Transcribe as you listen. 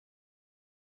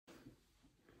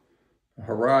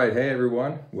All right, hey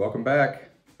everyone, welcome back.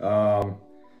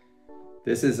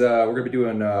 This is we're gonna be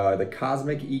doing the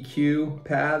Cosmic EQ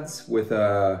paths with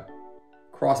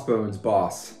Crossbones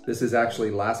boss. This is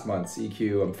actually last month's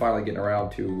EQ. I'm finally getting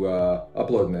around to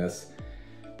uploading this,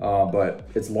 but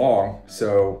it's long,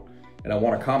 so and I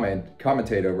want to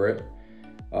commentate over it.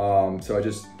 So I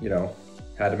just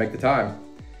had to make the time.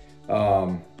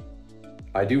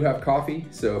 I do have coffee,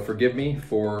 so forgive me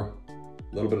for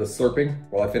a little bit of slurping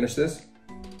while I finish this.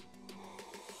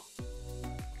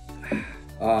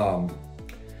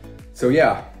 So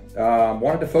yeah,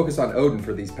 wanted to focus on Odin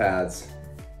for these paths.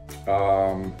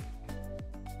 I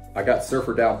got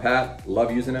Surfer down pat,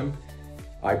 love using him.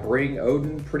 I bring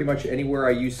Odin pretty much anywhere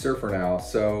I use Surfer now,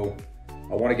 so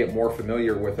I want to get more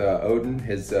familiar with Odin,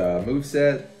 his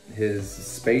moveset, his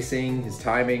spacing, his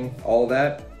timing, all of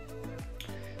that.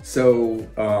 So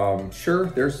sure,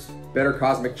 there's better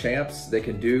Cosmic champs. They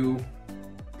can do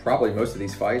probably most of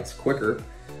these fights quicker,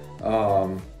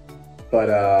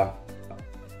 but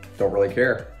don't really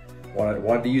care.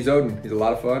 Wanted to use Odin. He's a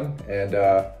lot of fun, and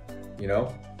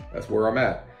that's where I'm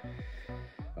at.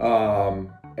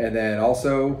 And then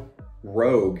also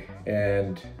Rogue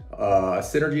and a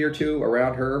synergy or two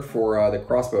around her for the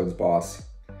Crossbones boss.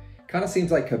 Kind of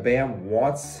seems like Kabam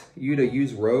wants you to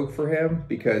use Rogue for him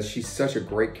because she's such a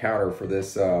great counter for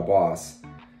this boss,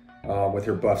 with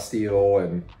her buff steel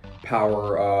and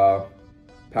power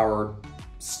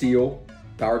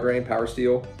drain, power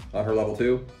steel on her level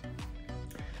 2.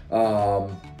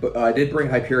 But I did bring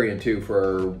Hyperion too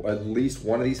for at least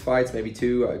one of these fights, maybe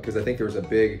two, because I think there was a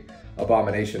big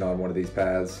abomination on one of these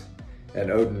paths, and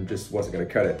Odin just wasn't going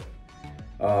to cut it.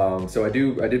 So I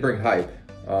did bring Hype.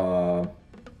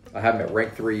 I have him at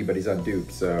rank 3, but he's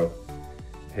unduped, so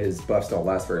his buffs don't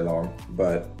last very long.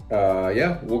 But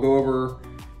yeah, we'll go over.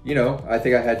 I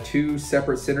think I had 2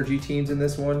 separate synergy teams in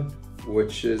this one,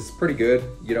 which is pretty good.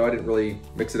 I didn't really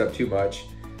mix it up too much.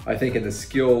 I think in the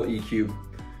skill EQ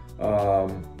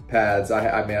pads,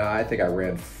 I think I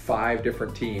ran 5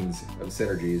 different teams of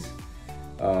synergies.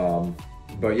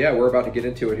 But yeah, we're about to get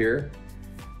into it here.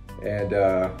 And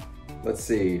let's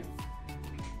see.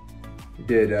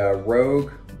 Did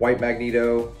Rogue, White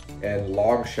Magneto, and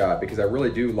Longshot, because I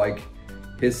really do like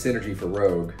his synergy for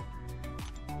Rogue.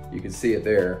 You can see it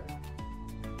there.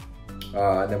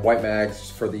 And then White Mags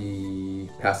for the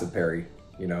passive parry.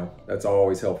 That's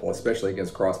always helpful, especially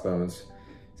against Crossbones,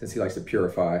 since he likes to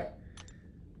purify.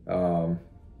 And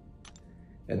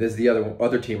this is the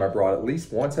other team I brought at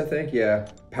least once, I think. Yeah,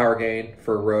 power gain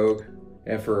for Rogue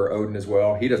and for Odin as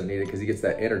well. He doesn't need it because he gets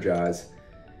that energize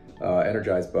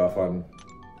buff on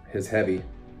his heavy.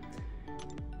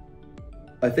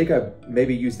 I think I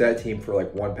maybe used that team for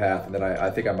like one path, and then I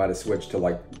think I might have switched to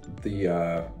like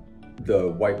the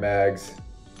White Mags.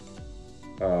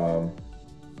 Wow,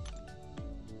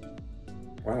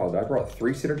 I brought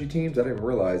 3 synergy teams? I didn't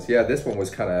realize. Yeah, this one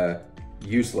was kind of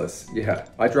useless. Yeah,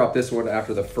 I dropped this one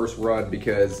after the first run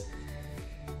because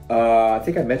I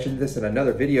think I mentioned this in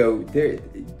another video.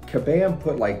 Kabam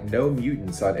put like no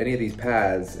mutants on any of these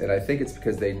paths, and I think it's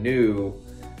because they knew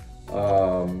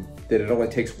that it only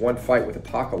takes 1 fight with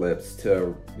Apocalypse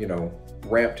to,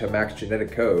 ramp to max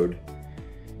genetic code,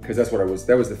 because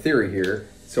that was the theory here.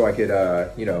 So I could,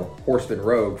 Horseman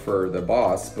Rogue for the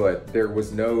boss, but there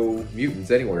was no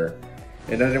mutants anywhere.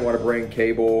 And I didn't want to bring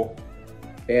Cable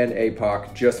and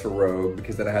APOC just for Rogue,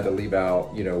 because then I had to leave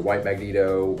out, White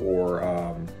Magneto or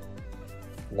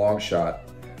Longshot.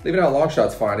 Leaving out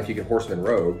Longshot's fine if you can Horseman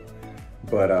Rogue,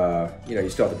 but, you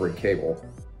still have to bring Cable.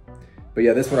 But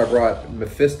yeah, this one I brought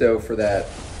Mephisto for that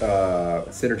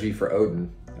synergy for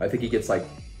Odin. I think he gets like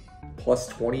plus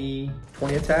 20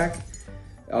 attack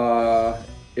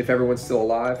if everyone's still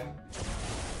alive.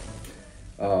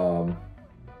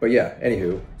 But yeah,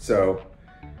 anywho, so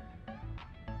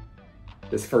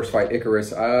this first fight,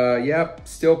 Icarus, yeah,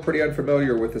 still pretty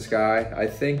unfamiliar with this guy. I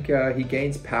think he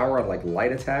gains power on like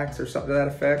light attacks or something to that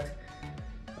effect.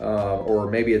 Or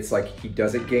maybe it's like he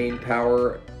doesn't gain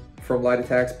power from light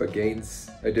attacks, but gains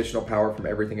additional power from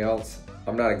everything else.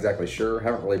 I'm not exactly sure.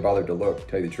 Haven't really bothered to look, to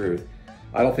tell you the truth.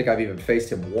 I don't think I've even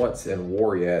faced him once in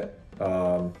war yet.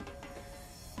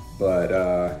 But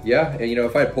yeah, and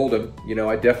if I had pulled him,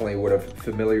 I definitely would have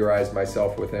familiarized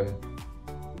myself with him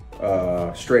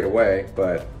straight away,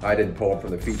 but I didn't pull him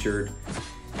from the featured.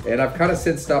 And I've kind of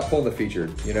since stopped pulling the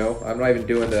featured, I'm not even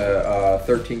doing the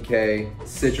 13K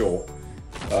sigil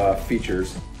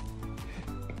features,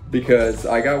 because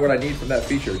I got what I need from that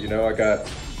feature.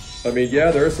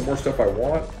 Yeah, there is some more stuff I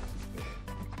want.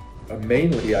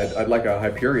 Mainly, I'd like a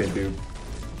Hyperion dude.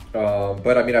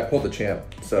 But I pulled the champ,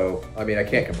 so I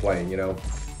can't complain,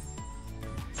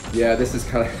 Yeah, this is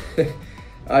kind of,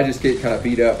 I just get kind of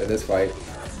beat up in this fight.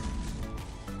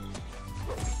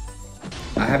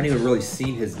 I haven't even really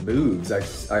seen his moves,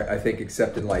 I think,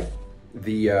 except in like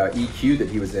the EQ that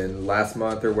he was in last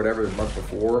month or whatever, the month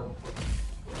before.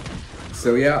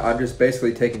 So yeah, I'm just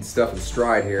basically taking stuff in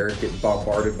stride here, getting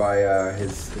bombarded by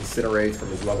his incinerates from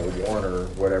his level 1 or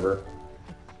whatever.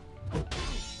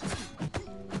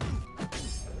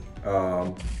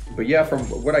 But yeah, from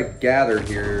what I gathered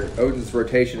here, Odin's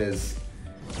rotation is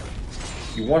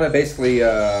you want to basically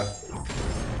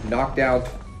knock down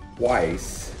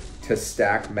twice to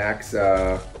stack max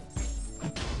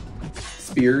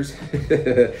spears,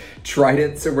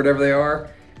 tridents, or whatever they are.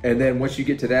 And then once you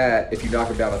get to that, if you knock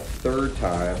them down a third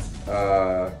time,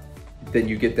 then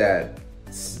you get that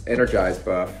energize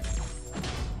buff,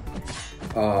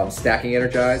 stacking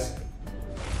energize.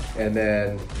 And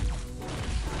then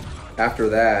after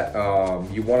that,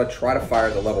 you want to try to fire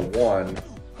the level 1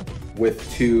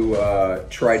 with 2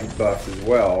 trident buffs as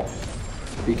well,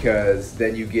 because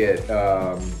then you get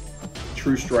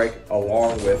True Strike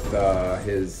along with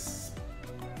his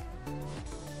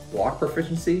block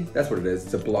proficiency. That's what it is.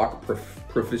 It's a block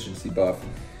proficiency buff,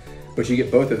 but you get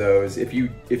both of those if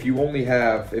you only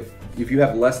have if you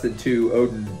have less than 2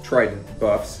 Odin trident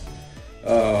buffs.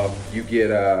 You get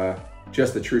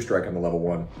just the True Strike on the level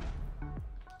 1.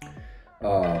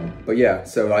 But yeah,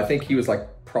 so I think he was like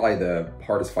probably the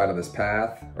hardest fight on this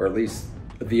path, or at least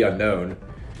the unknown.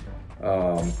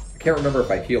 I can't remember if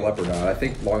I heal up or not. I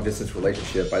think long distance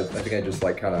relationship, I think I just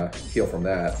like kind of heal from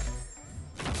that.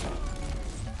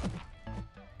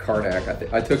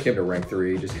 Karnak, I took him to rank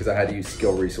 3 just because I had to use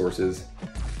skill resources.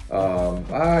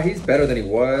 He's better than he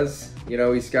was. You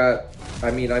know, he's got,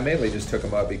 I mean, I mainly just took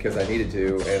him up because I needed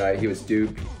to, and he was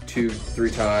duped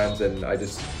 2-3 times, and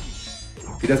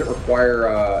he doesn't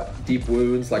require deep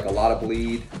wounds like a lot of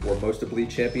bleed or most of bleed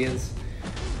champions.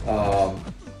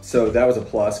 So that was a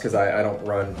plus because I don't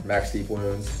run max deep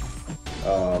wounds.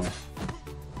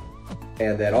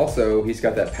 And then also he's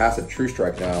got that passive True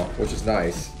Strike now, which is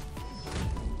nice.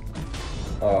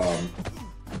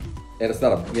 And it's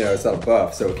not a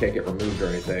buff, so it can't get removed or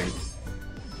anything.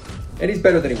 And he's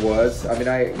better than he was. I mean,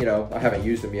 I haven't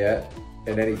used him yet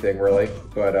in anything really,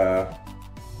 but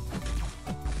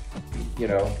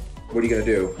what are you gonna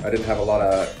do? I didn't have a lot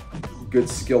of good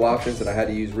skill options, and I had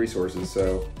to use resources.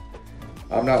 So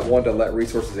I'm not one to let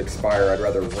resources expire. I'd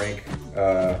rather rank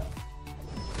a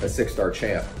 6-star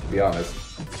champ, to be honest,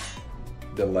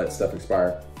 than let stuff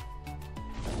expire.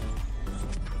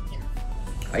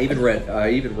 I even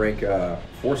rank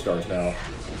 4 stars now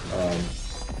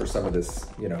for some of this.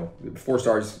 4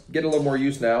 stars get a little more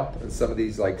use now in some of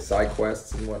these like side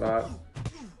quests and whatnot,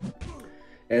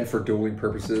 and for dueling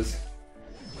purposes.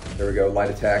 There we go, light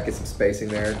attack, get some spacing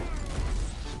there.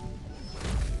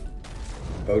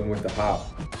 Odin with the hop.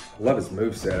 I love his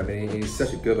moveset. I mean, he's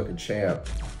such a good looking champ.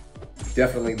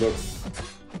 Definitely looks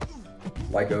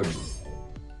like Odin.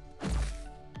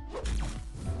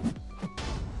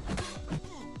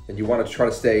 And you want to try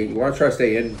to stay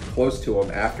in close to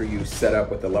him after you set up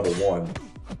with the level 1.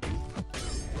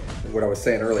 And what I was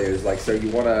saying earlier is like, so you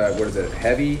want to, what is it,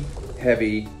 heavy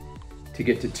to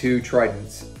get to 2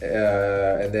 tridents,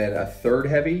 and then a 3rd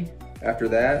heavy after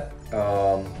that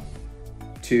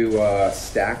to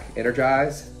stack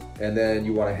energize, and then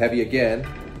you want a heavy again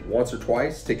once or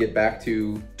twice to get back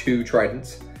to 2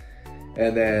 tridents,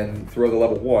 and then throw the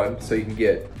level 1 so you can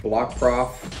get block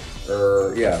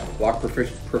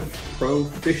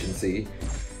proficiency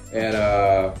and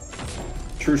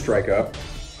True Strike up.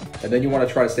 And then you want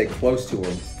to try to stay close to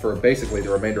him for basically the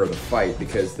remainder of the fight,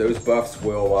 because those buffs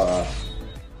will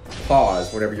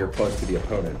pause whenever you're close to the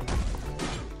opponent.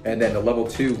 And then the level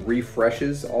 2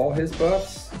 refreshes all his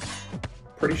buffs,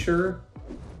 pretty sure.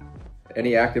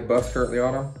 Any active buffs currently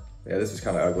on him? Yeah, this is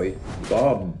kind of ugly.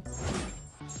 Bum.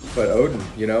 But Odin,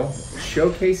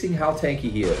 showcasing how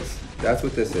tanky he is. That's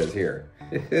what this is here.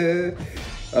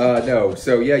 No,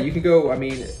 so yeah, you can go, I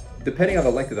mean, depending on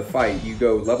the length of the fight, you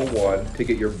go level 1 to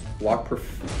get your block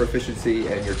proficiency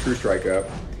and your True Strike up.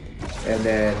 And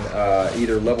then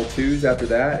either level 2s after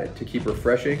that to keep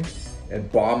refreshing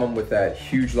and bomb them with that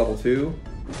huge level 2,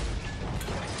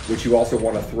 which you also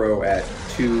want to throw at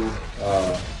 2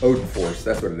 Odin Force,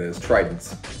 that's what it is,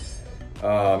 tridents.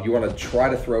 You want to try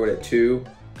to throw it at 2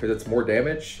 because it's more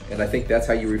damage, and I think that's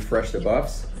how you refresh the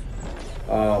buffs.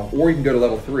 Or you can go to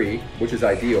level 3, which is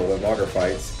ideal in longer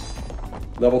fights.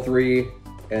 Level 3,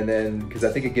 and then, because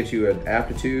I think it gives you an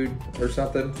aptitude or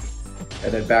something,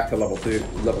 and then back to level 2.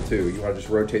 You want to just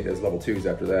rotate those level 2s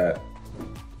after that.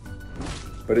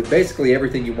 But it's basically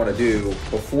everything you want to do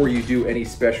before you do any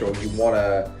special. You want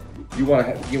to you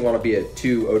want to be at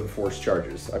 2 Odin Force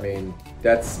charges. I mean,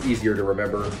 that's easier to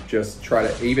remember. Just try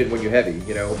to, even when you heavy,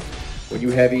 you know, when you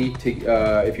heavy,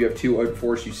 if you have 2 Odin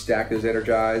Force, you stack those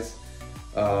energize.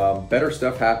 Better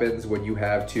stuff happens when you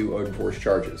have 2 Odin Force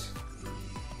charges.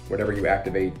 Whenever you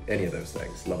activate any of those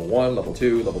things. Level 1, level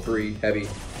 2, level 3, heavy,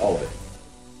 all of it.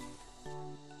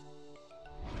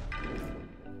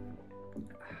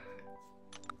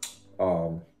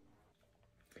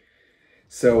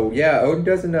 So yeah, Odin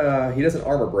doesn't, he doesn't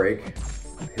armor break.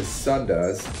 His son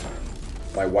does,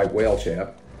 my white whale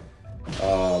champ.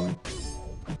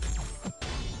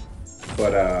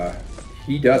 But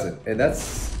he doesn't, and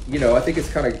that's, you know, I think it's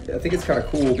kind of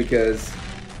cool because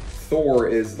Thor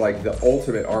is like the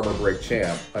ultimate armor break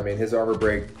champ. I mean, his armor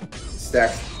break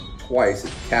stacks twice,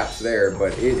 it caps there,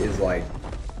 but it is like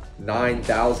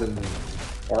 9,000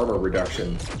 armor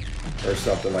reduction or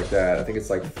something like that. I think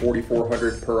it's like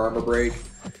 4,400 per armor break.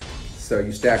 So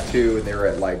you stack 2 and they're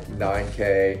at like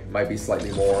 9K, might be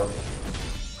slightly more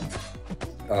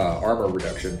armor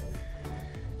reduction.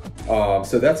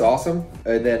 So that's awesome.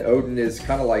 And then Odin is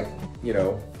kind of like, you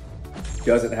know,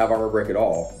 doesn't have armor break at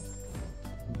all.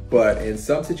 But in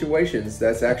some situations,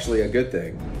 that's actually a good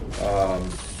thing.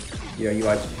 You know, you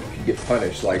could get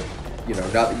punished, like, you know,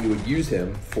 not that you would use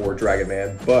him for Dragon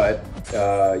Man, but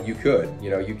you could. You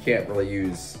know, you can't really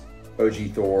use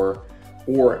OG Thor,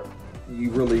 or you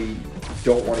really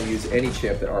don't want to use any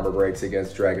champ that armor breaks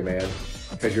against Dragon Man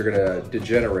because you're going to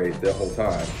degenerate the whole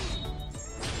time.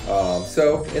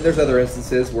 And there's other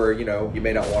instances where, you know, you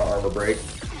may not want to armor break.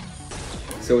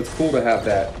 So it's cool to have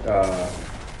that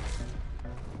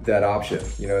that option,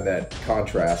 you know, that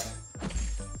contrast.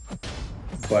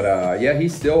 But yeah, he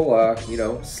still, you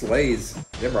know, slays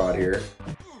Nimrod here.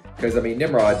 Because, I mean,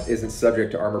 Nimrod isn't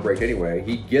subject to armor break anyway.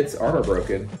 He gets armor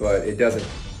broken, but it doesn't,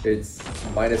 it's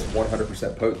minus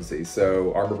 100% potency,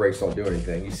 so armor breaks don't do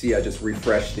anything. You see, I just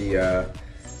refreshed the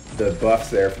buffs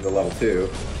there from the level 2.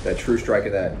 That True Strike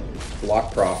and that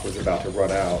block proc was about to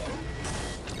run out.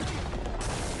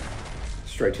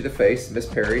 Straight to the face, miss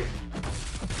parry.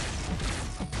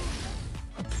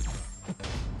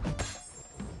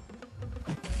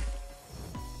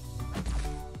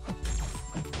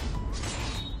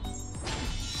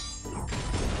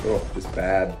 Oh, just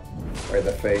bad. Right in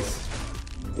the face.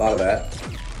 A lot of that.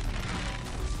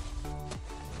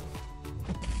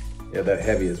 Yeah, that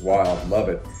heavy is wild. Love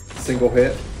it. Single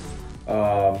hit.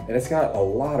 And it's got a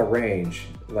lot of range.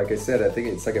 Like I said, I think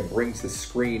it's like it brings the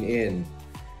screen in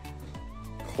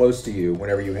close to you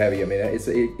whenever you heavy. I mean,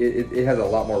 it has a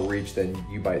lot more reach than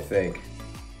you might think.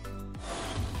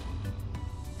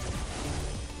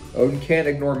 Odin can't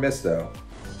ignore miss though.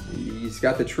 He's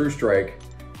got the True Strike,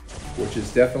 which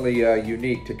is definitely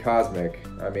unique to Cosmic.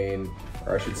 I mean,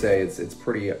 or I should say, it's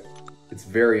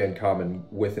very uncommon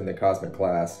within the Cosmic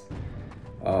class.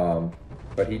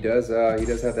 But he does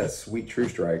have that sweet True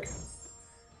Strike.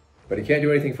 But he can't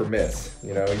do anything for miss.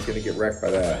 You know, he's gonna get wrecked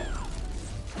by that.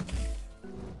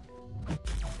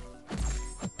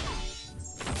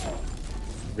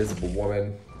 Invisible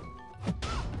Woman.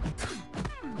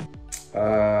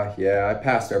 Yeah, I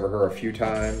passed over her a few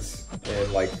times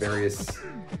in like various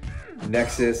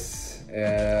Nexus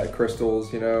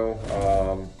crystals, you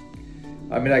know.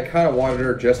 I mean, I kind of wanted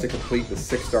her just to complete the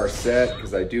 6-star set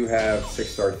because I do have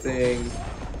 6-star Thing,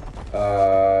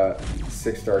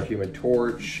 6-star Human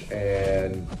Torch,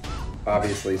 and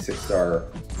obviously 6-star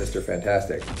Mr.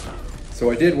 Fantastic. So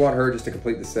I did want her just to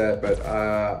complete the set, but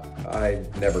I'm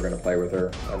never going to play with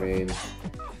her. I mean,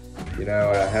 you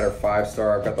know, I had her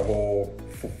 5-star. I've got the whole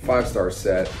 5-star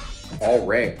set, all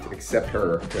ranked except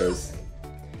her, because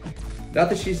not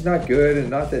that she's not good and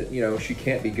not that, you know, she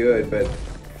can't be good, but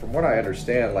from what I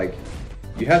understand, like,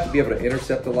 you have to be able to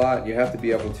intercept a lot. You have to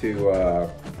be able to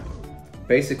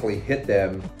basically hit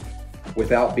them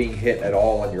without being hit at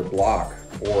all on your block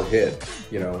or hit,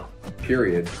 you know,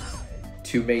 period,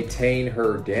 to maintain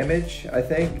her damage, I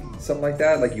think, something like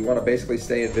that. Like, you want to basically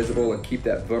stay invisible and keep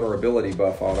that vulnerability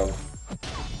buff on them.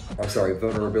 I'm sorry,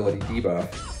 vulnerability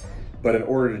debuff. But in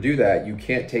order to do that, you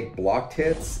can't take blocked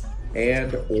hits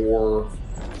and or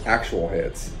actual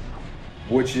hits,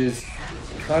 which is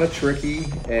kind of tricky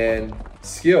and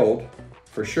skilled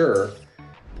for sure,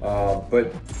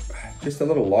 but just a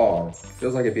little long.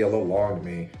 Feels like it'd be a little long to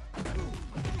me.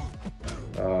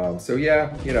 So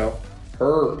yeah, you know,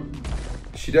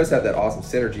 she does have that awesome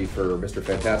synergy for Mr.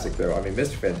 Fantastic though. I mean,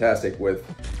 Mr. Fantastic with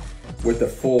the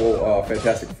full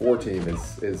Fantastic Four team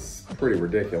is pretty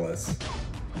ridiculous.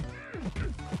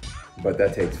 But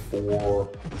that takes 4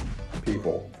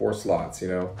 people, 4 slots, you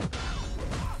know.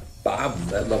 Bam!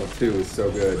 That level 2 is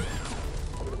so good.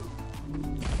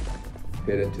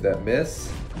 hit into that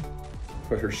miss.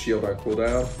 Put her shield on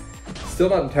cooldown. Still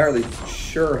not entirely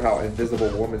sure how Invisible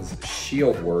Woman's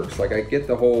shield works. Like, I get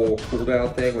the whole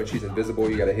cooldown thing. When she's invisible,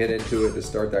 you gotta hit into it to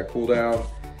start that cooldown.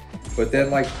 But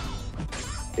then, like,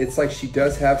 it's like she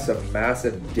does have some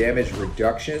massive damage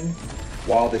reduction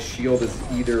while the shield is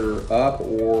either up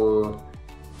or,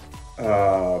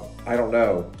 I don't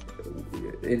know,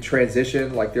 in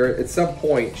transition. Like, there, at some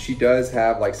point, she does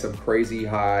have like some crazy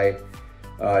high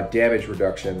damage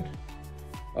reduction.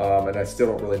 And I still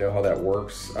don't really know how that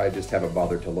works. I just haven't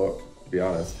bothered to look, to be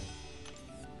honest.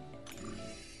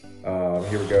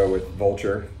 Here we go with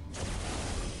Vulture.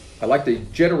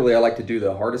 Generally I like to do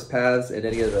the hardest paths in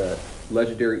any of the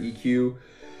legendary EQ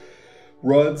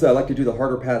runs. I like to do the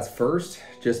harder paths first,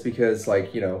 just because,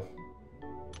 like, you know,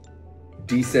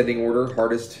 descending order,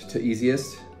 hardest to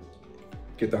easiest.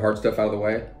 Get the hard stuff out of the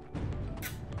way.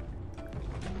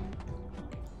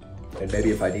 And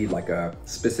maybe if I need like a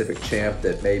specific champ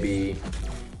that maybe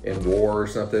in war or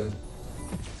something,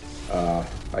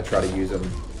 I try to use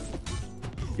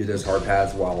those hard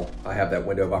paths while I have that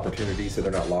window of opportunity, so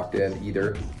they're not locked in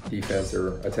either defense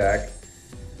or attack.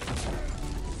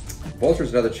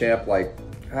 Vulture's another champ, like,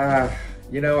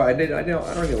 you know, I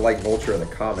don't even like Vulture in the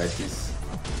comics. He's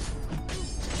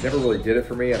never really did it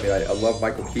for me. I mean, I love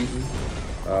Michael Keaton.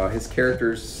 His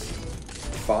character's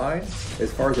fine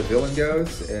as far as a villain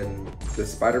goes in the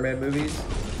Spider-Man movies,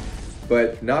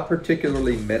 but not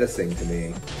particularly menacing to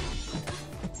me.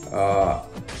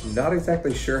 Not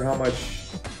exactly sure how much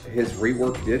his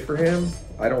rework did for him.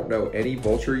 I don't know any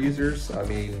Vulture users. I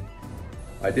mean,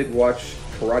 I did watch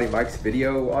Karate Mike's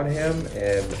video on him,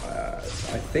 and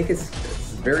I think it's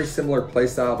very similar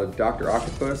playstyle to Dr.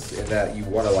 Octopus in that you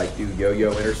want to like do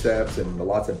yo-yo intercepts and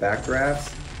lots of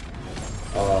backdrafts.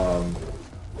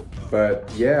 But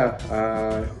yeah,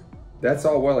 that's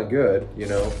all well and good, you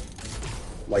know,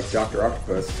 like Dr.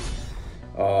 Octopus,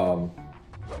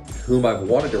 whom I've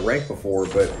wanted to rank before,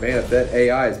 but man, if that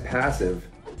AI is passive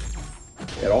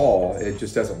at all, it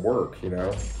just doesn't work, you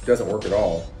know, it doesn't work at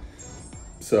all.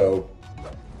 So,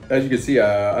 as you can see,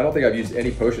 I don't think I've used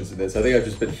any potions in this. I think I've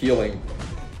just been healing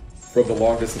from the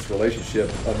long distance relationship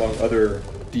among other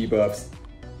debuffs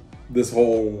this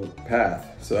whole path,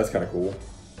 so that's kind of cool.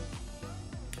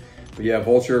 But yeah,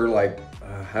 Vulture, like,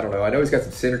 I don't know. I know he's got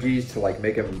some synergies to like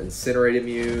make him incinerate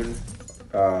immune,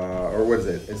 or what is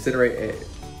it? Incinerate. I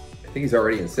think he's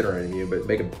already incinerate immune, but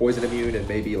make him poison immune and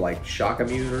maybe like shock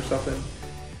immune or something,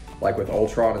 like with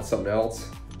Ultron and something else.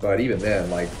 But even then,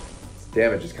 like,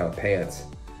 damage is kind of pants.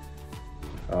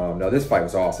 Now this fight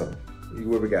was awesome.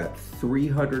 What we got?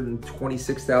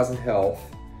 326,000 health.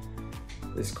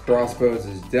 This Crossbones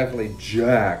is definitely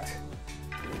jacked.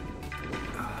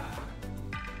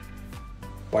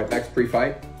 White Max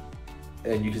pre-fight,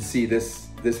 and you can see this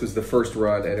was the first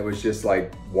run, and it was just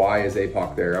like, why is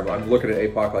APOC there? I'm looking at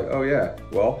APOC like, oh yeah,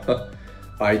 well,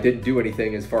 I didn't do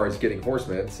anything as far as getting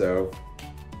horsemen, so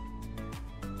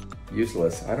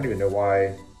useless. I don't even know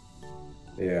why.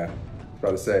 Yeah, I was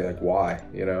about to say, like, why,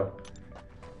 you know?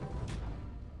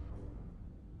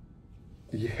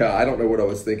 Yeah, I don't know what I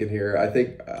was thinking here. I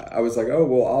think I was like, oh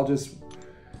well, I'll just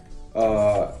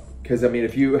because I mean,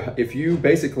 if you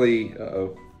basically,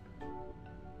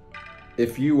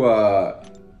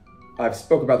 I've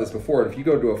spoke about this before. If you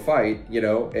go to a fight, you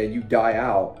know, and you die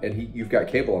out, and you've got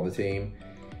Cable on the team,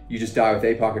 you just die with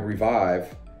APOC and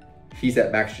revive. He's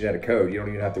at max genetic code. You don't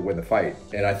even have to win the fight.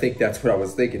 And I think that's what I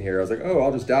was thinking here. I was like, oh,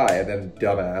 I'll just die, and then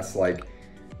dumbass, like,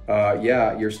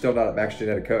 yeah, you're still not at max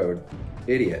genetic code,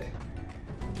 idiot.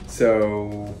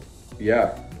 So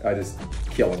yeah, I just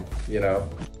kill him, you know.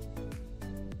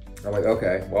 I'm like,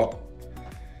 okay, well,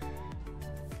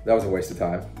 that was a waste of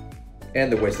time.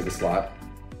 And the waste of a slot.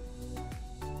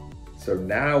 So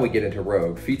now we get into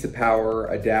Rogue. Feats of power,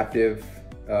 adaptive,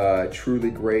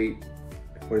 truly great.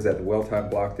 What is that, the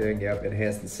well-timed block thing? Yep,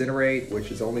 enhanced incinerate,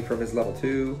 which is only from his level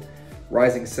 2.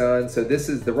 Rising Sun, so this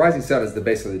is, the Rising Sun is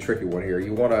basically the tricky one here.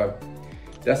 You wanna,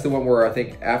 that's the one where I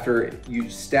think after you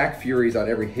stack Furies on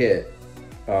every hit,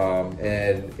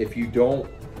 and if you don't,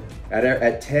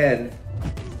 at 10,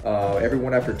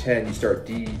 everyone after 10, you start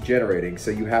degenerating.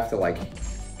 So you have to like,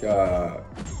 you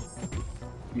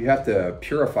have to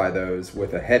purify those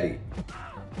with a heavy.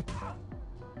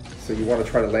 So you want to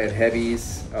try to land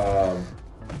heavies.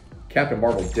 Captain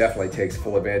Marvel definitely takes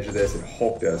full advantage of this, and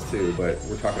Hulk does too, but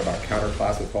we're talking about counter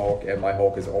class with Hulk, and my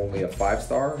Hulk is only a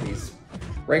 5-star. He's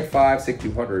rank 5,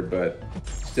 6200, but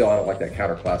still I don't like that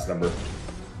counter class number.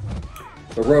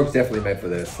 But Rogue's definitely meant for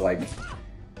this. Like,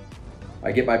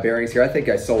 I get my bearings here. I think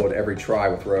I soloed every try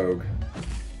with Rogue.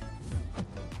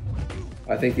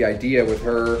 I think the idea with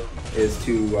her is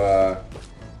to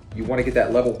you want to get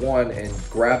that level 1 and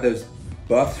grab those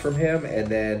buffs from him, and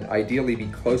then ideally be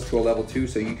close to a level 2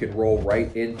 so you can roll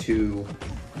right into,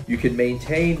 you can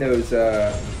maintain those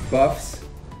buffs,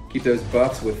 keep those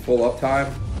buffs with full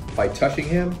uptime by touching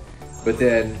him, but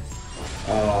then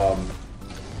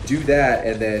do that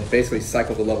and then basically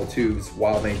cycle the level 2s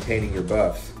while maintaining your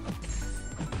buffs.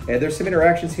 And there's some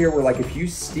interactions here where, like, if you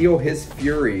steal his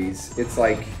Furies, it's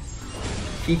like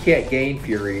he can't gain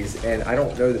Furies, and I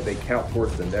don't know that they count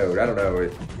towards the node. I don't know.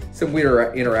 Some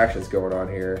weird interactions going on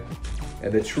here.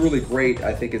 And the truly great,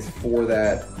 I think, is for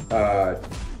that,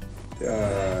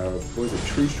 what was it,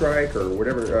 True Strike or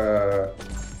whatever.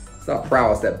 It's not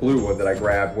Prowess, that blue one that I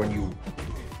grabbed when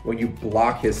you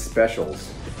block his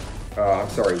specials. I'm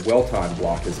sorry, well-timed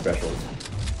block his specials.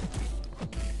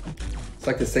 It's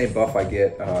like the same buff I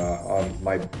get on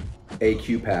my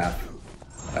AQ path.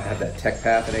 I have that tech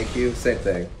path in AQ, same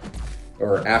thing.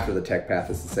 Or after the tech path,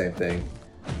 it's the same thing.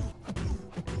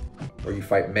 Where you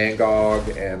fight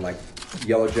Mangog and like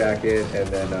Yellow Jacket and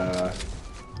then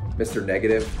Mr.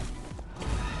 Negative.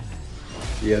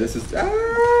 Yeah, this is,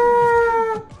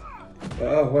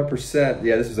 1%.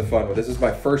 Yeah, this was a fun one. This was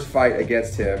my first fight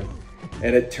against him,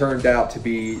 and it turned out to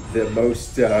be the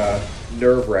most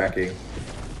nerve-wracking.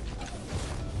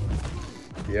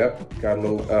 Yep, got a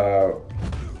little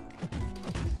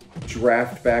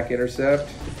draft back intercept.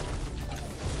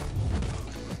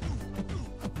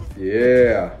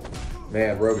 Yeah,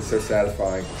 man, Rogue is so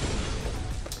satisfying.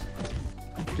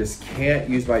 Just can't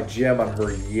use my gem on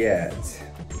her yet.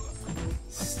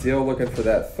 Still looking for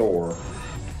that Thor.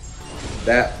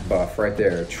 That buff right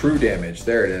there, true damage,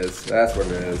 there it is. That's what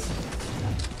it is.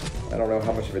 I don't know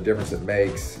how much of a difference it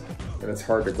makes, and it's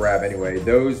hard to grab anyway.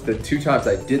 The 2 times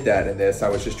I did that in this, I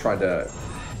was just trying to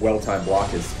well-time block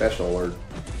his special, or,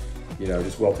 you know,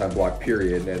 just well-time block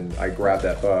period, and I grabbed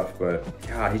that buff, but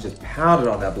God, he just pounded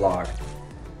on that block.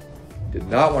 Did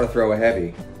not want to throw a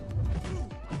heavy.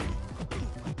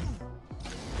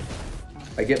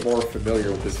 I get more familiar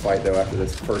with this fight though after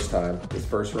this first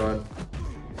run.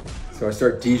 So I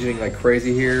start degening like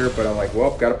crazy here, but I'm like,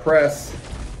 well, gotta press.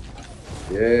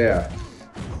 Yeah,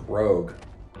 Rogue,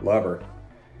 love her.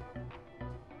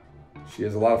 She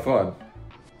is a lot of fun.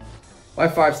 My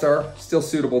 5-star, still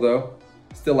suitable though,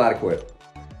 still adequate.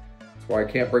 That's why I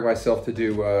can't bring myself to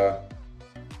do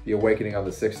the Awakening on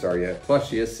the 6-star yet. Plus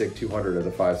she is SIG 200 as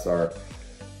a 5-star.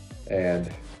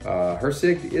 And her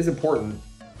SIG is important,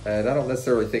 and I don't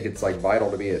necessarily think it's like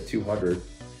vital to be at 200.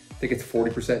 I think it's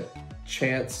 40%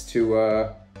 chance to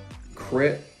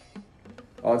crit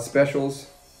on specials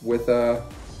with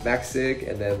max SIG,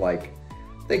 and then like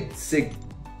I think SIG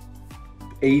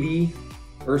 80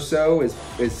 or so is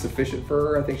sufficient for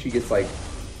her. I think she gets like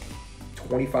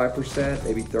 25%,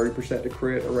 maybe 30% to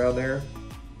crit around there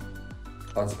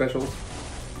on specials.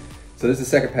 So this is the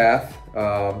second path,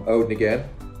 Odin again.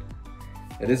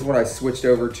 And this is when I switched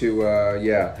over to,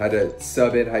 had to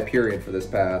sub in Hyperion for this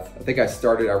path. I think I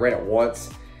ran it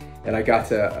once, and I got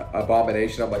to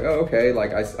Abomination. I'm like, oh, okay.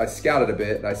 Like I scouted a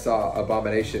bit, and I saw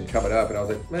Abomination coming up, and I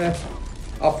was like, meh,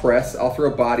 I'll press. I'll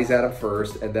throw bodies at him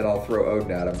first, and then I'll throw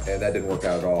Odin at him. And that didn't work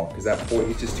out at all, because that point,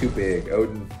 he's just too big.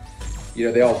 Odin, you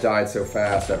know, they all died so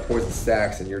fast. That poison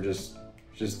stacks, and you're just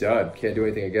done. Can't do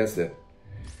anything against it.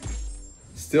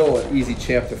 Still an easy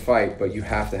champ to fight, but you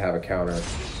have to have a counter,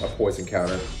 a poison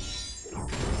counter.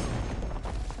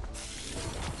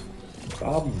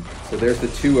 So there's the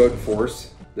 2 Odin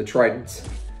Force, the Tridents.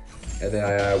 And then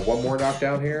I have one more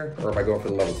knockdown here, or am I going for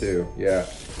the level 2? Yeah,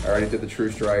 I already did the True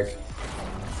Strike.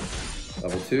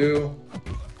 Level 2.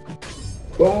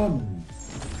 Boom!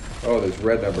 Oh, those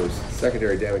red numbers.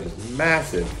 Secondary damage is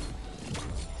massive.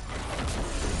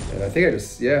 And I think I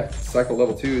just, cycle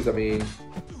level 2s. I mean,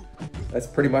 that's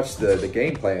pretty much the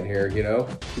game plan here, you know?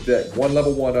 Keep that one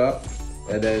level 1 up,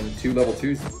 and then 2 level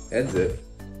 2s ends it.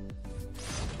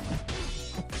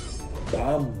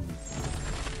 Bam!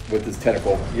 With his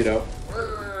tentacle, you know?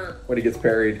 When he gets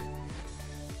parried.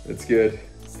 It's good.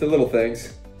 It's the little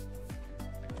things.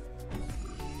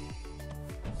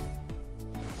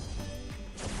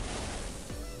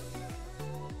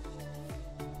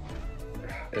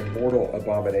 Immortal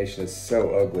Abomination is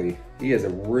so ugly. He is a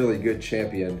really good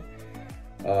champion.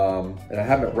 And I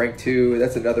have him at rank 2.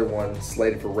 That's another one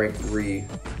slated for rank 3.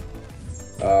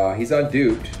 He's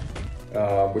unduped,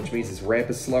 which means his ramp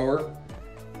is slower.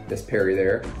 This parry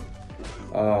there.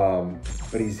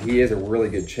 But he is a really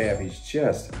good champ. He's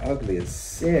just ugly as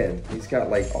sin. He's got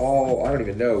like I don't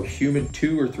even know,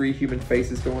 2 or 3 human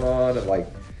faces going on, and like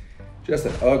just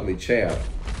an ugly champ.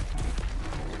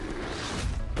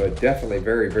 But definitely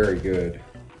very, very good.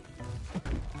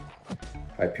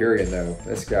 Hyperion though,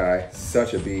 this guy,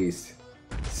 such a beast.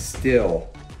 Still.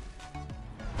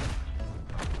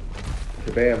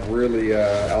 Kabam really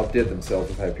outdid themselves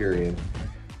with Hyperion.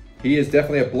 He is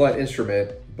definitely a blunt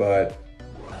instrument, but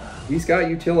he's got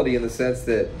utility in the sense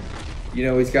that, you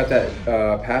know, he's got that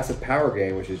passive power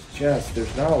game, which is just,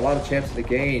 there's not a lot of champs in the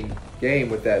game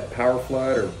with that power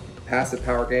flood or passive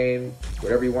power game,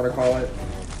 whatever you want to call it.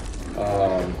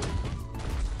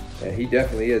 And he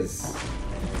definitely is,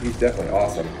 he's definitely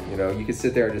awesome. You know, you can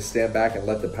sit there and just stand back and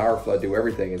let the power flood do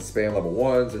everything and spam level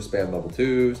 1s or spam level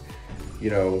 2s, you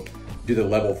know, do the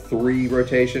level 3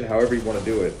 rotation, however you want to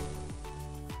do it.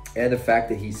 And the fact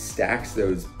that he stacks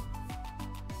those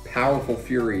powerful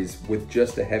furies with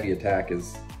just a heavy attack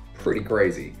is pretty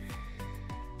crazy.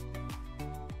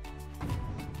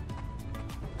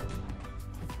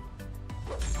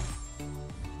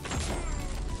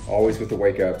 Always with the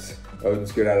wake ups.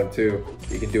 Odin's good at them too.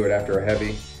 He can do it after a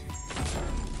heavy.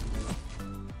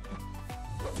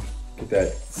 Get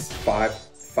that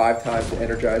five times the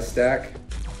energized stack.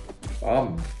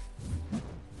 We're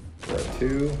at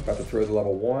 2, about to throw the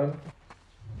level 1.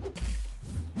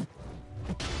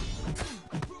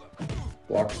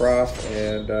 Block Frost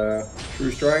and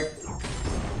True Strike.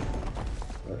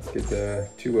 Let's get the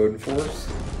 2 Odin Force.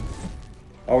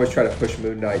 I always try to push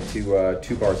Moon Knight to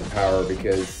 2 bars of power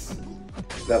because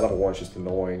that level 1 is just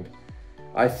annoying.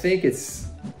 I think it's,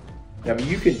 I mean,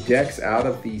 you can dex out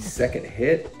of the second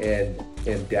hit and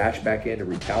dash back in to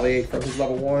retaliate from his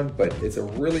level 1, but it's a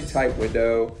really tight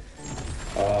window.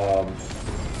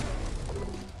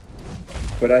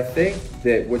 But I think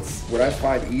that what I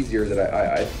find easier, that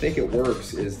I think it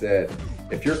works, is that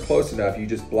if you're close enough, you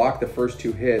just block the first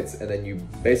 2 hits and then you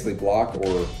basically block,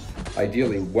 or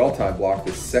ideally well-timed block,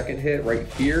 the second hit right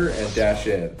here and dash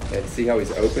in. And see how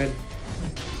he's open?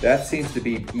 That seems to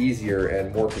be easier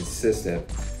and more consistent.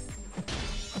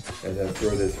 And then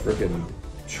throw this freaking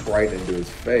Trident into his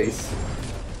face.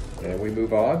 And we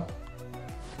move on.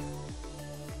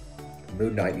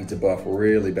 Moon Knight needs a buff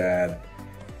really bad.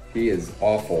 He is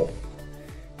awful.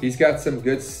 He's got some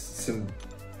good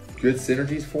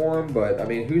synergies for him, but I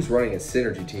mean, who's running a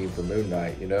synergy team for Moon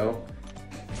Knight, you know?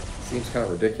 Seems kind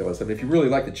of ridiculous. I mean, if you really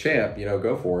like the champ, you know,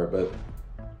 go for it, but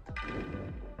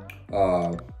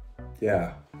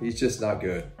yeah, he's just not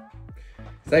good.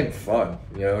 It's not even fun,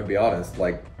 you know, to be honest.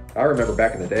 Like, I remember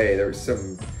back in the day, there was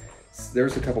a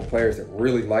couple players that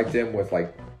really liked him with,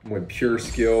 like, when pure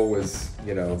skill was,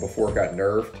 you know, before it got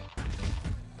nerfed.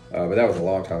 But that was a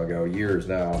long time ago, years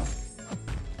now.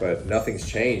 But nothing's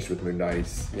changed with Moon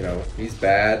Knight. You know, he's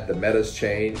bad. The meta's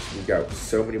changed. We've got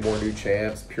so many more new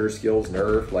champs. Pure skills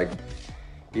nerfed. Like,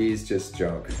 he's just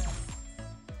junk.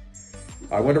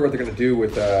 I wonder what they're gonna do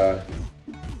with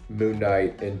Moon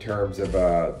Knight in terms of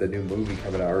the new movie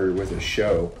coming out, or was it a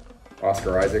show?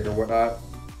 Oscar Isaac or whatnot.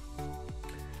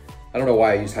 I don't know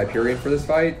why I used Hyperion for this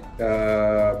fight.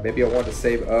 Maybe I wanted to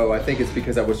save, I think it's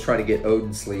because I was trying to get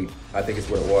Odin sleep. I think it's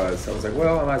what it was. I was like,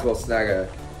 well, I might as well snag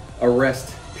a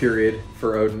rest period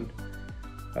for Odin.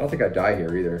 I don't think I die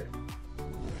here either.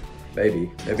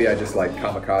 Maybe I just like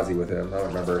kamikaze with him. I don't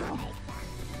remember.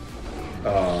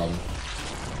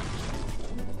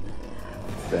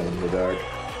 Stand in the dark.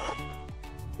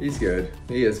 He's good.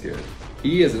 He is good.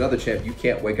 He is another champ you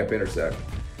can't wake up intercept.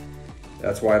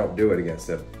 That's why I don't do it against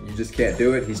him. You just can't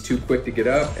do it. He's too quick to get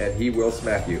up, and he will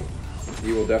smack you.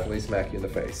 He will definitely smack you in the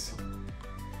face.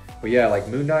 But yeah, like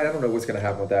Moon Knight, I don't know what's going to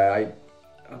happen with that.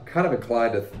 I'm kind of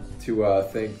inclined to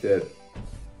think that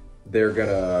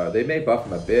they may buff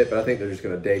him a bit, but I think they're just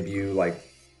going to debut like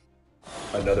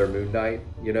another Moon Knight,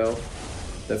 you know?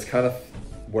 That's kind of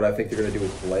what I think they're going to do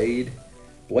with Blade.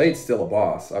 Blade's still a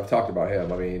boss. I've talked about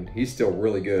him. I mean, he's still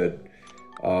really good.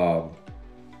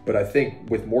 But I think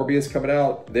with Morbius coming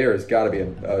out, there's got to be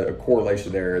a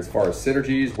correlation there as far as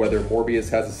synergies, whether Morbius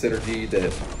has a synergy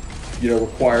that, you know,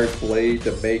 requires Blade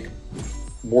to make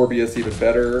Morbius even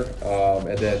better,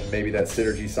 and then maybe that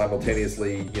synergy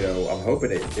simultaneously, you know, I'm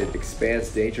hoping it expands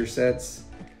Danger Sense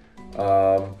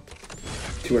to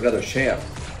another champ,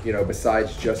 you know,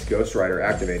 besides just Ghost Rider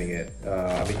activating it.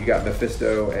 I mean, you got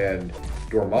Mephisto and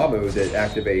Dormammu that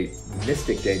activate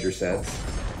Mystic Danger Sense.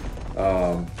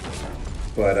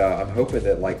 But I'm hoping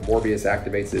that like Morbius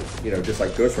activates it, you know, just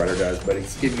like Ghost Rider does, but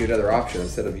it's giving you another option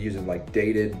instead of using like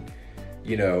dated,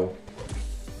 you know,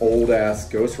 old ass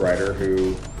Ghost Rider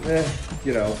who,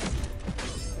 you know,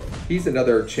 he's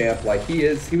another champ. Like he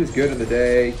was good in the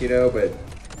day, you know, but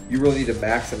you really need to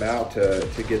max him out to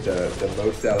get the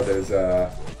most out of those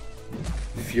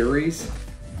Furies.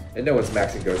 And no one's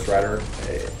maxing Ghost Rider.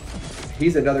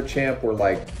 He's another champ where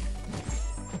like,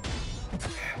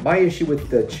 my issue with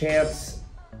the champs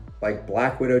like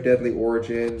Black Widow Deadly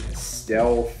Origin,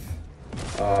 Stealth,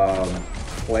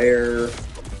 Claire,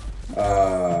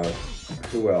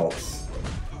 who else?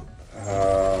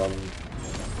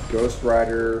 Ghost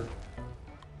Rider,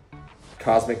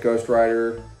 Cosmic Ghost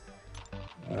Rider,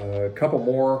 a couple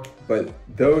more, but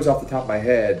those off the top of my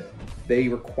head, they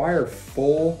require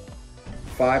full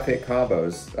 5-hit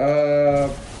combos.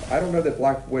 I don't know that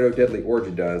Black Widow Deadly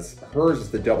Origin does. Hers is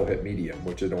the double hit medium,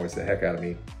 which annoys the heck out of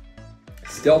me.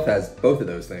 Stealth has both of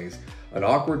those things. An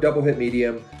awkward double hit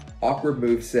medium, awkward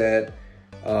moveset,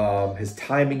 his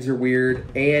timings are weird,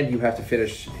 and you have to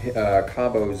finish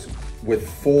combos with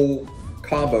full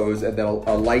combos and then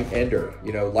a light ender,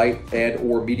 you know, light and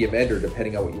or medium ender,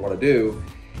 depending on what you want to do.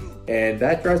 And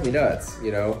that drives me nuts,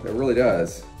 you know, it really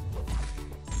does.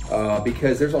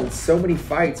 Because there's so many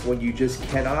fights when you just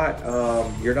cannot,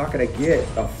 you're not going to get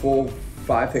a full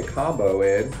 5-hit combo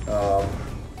in.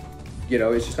 You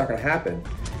know, it's just not going to happen.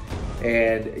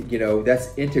 And, you know, that's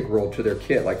integral to their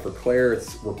kit. Like for Claire,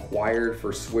 it's required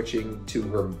for switching to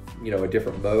her, you know, a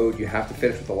different mode. You have to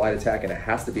finish with a light attack and it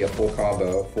has to be a full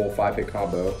combo, full 5-hit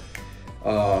combo.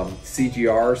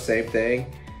 CGR, same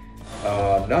thing.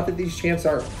 Not that these champs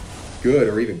aren't good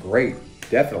or even great.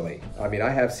 Definitely. I mean, I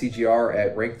have CGR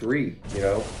at rank 3, you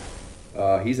know.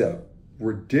 He's a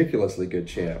ridiculously good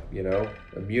champ, you know.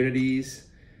 Immunities,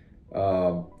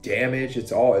 damage,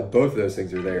 it's all, both of those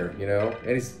things are there, you know.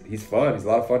 And he's fun. He's a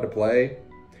lot of fun to play.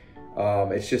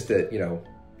 It's just that, you know,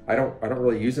 I don't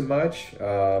really use him much.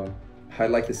 I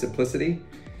like the simplicity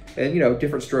and, you know,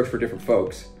 different strokes for different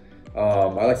folks. I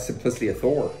like the simplicity of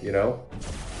Thor, you know.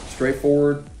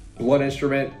 Straightforward, blunt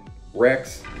instrument,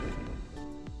 Rex,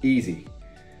 easy.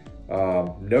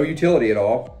 No utility at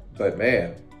all, but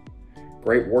man,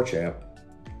 great war champ.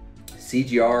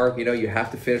 CGR, you know, you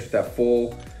have to finish with that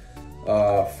full 4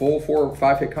 or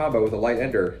 5-hit combo with a light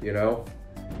ender, you know,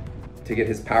 to get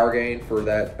his power gain for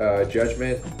that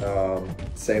judgment.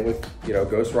 Same with, you know,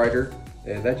 Ghost Rider,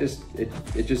 and that just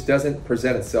it just doesn't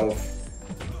present itself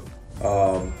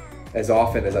as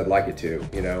often as I'd like it to,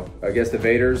 you know. Against the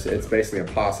Vaders, it's basically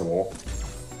impossible.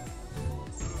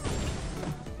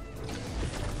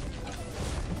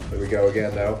 There we go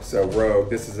again though. So Rogue,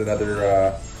 this is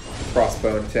another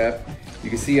crossbone attempt. You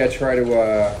can see I try to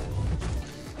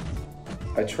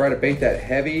bait that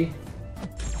heavy,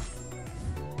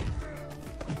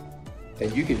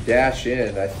 and you can dash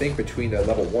in, I think, between the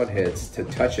level 1 hits to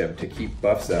touch him to keep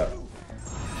buffs up.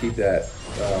 Keep that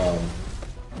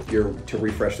to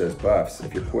refresh those buffs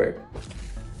if you're quick.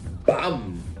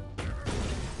 Bam!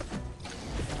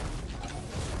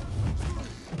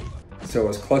 So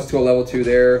it's close to a level 2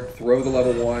 there. Throw the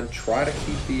level 1. Try to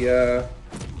keep the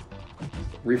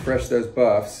refresh those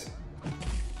buffs.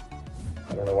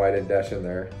 I don't know why I didn't dash in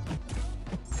there.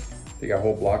 Think I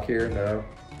hold block here? No.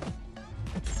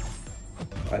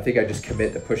 I think I just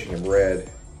commit to pushing him red.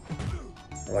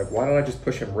 I'm like, why don't I just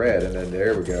push him red? And then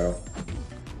there we go.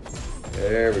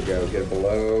 There we go. Get it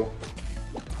below.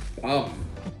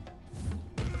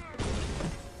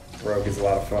 Rogue is a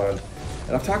lot of fun.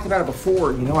 And I've talked about it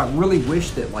before, you know, I really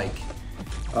wish that like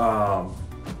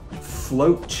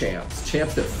float champs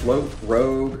that float,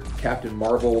 Rogue, Captain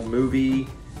Marvel movie,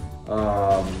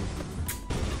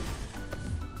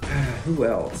 who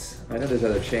else? I know there's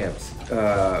other champs,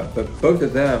 but both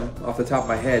of them, off the top of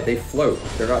my head, they float.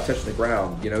 They're not touching the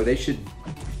ground. You know, they should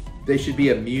be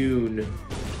immune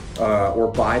or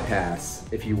bypass,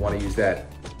 if you want to use that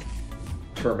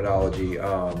terminology,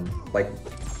 like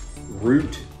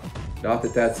root. Not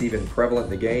that that's even prevalent in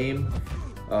the game,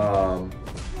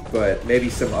 but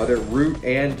maybe some other root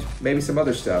and maybe some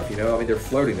other stuff, you know? I mean, they're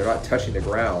floating, they're not touching the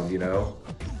ground, you know?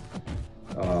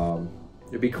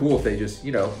 It'd be cool if they just,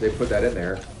 you know, they put that in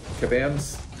there.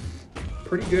 Kabam's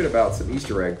pretty good about some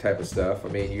Easter egg type of stuff. I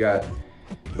mean, you got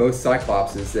both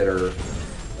Cyclopses that are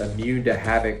immune to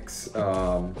Havoc's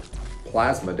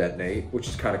plasma detonate, which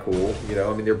is kind of cool, you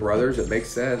know? I mean, they're brothers, it makes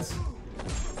sense.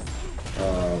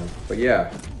 But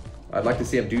yeah. I'd like to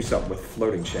see him do something with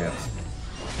floating champs.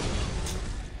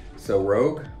 So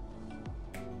Rogue,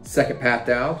 second path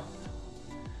down.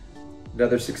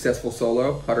 Another successful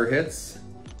solo, 100 hits.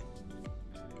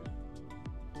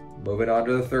 Moving on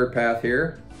to the third path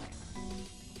here.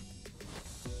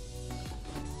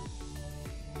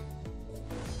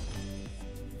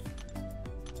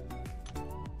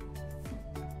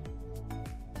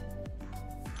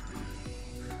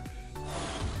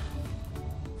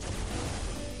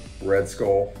 Red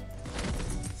Skull.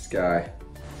 This guy.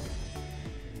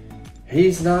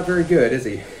 He's not very good, is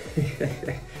he?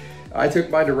 I took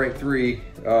mine to rank 3.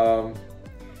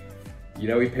 You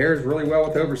know, he pairs really well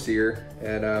with Overseer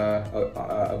and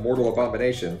Immortal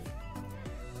Abomination.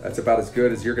 That's about as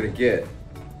good as you're gonna get.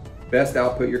 Best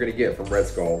output you're gonna get from Red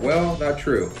Skull. Well, not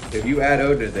true. If you add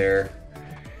Odin in there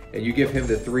and you give him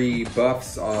the 3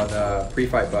 buffs on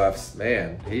pre-fight buffs,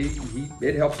 man,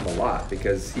 it helps him a lot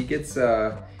because he gets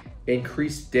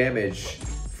increased damage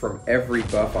from every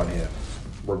buff on him,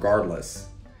 regardless.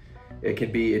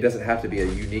 It doesn't have to be a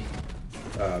unique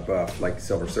buff like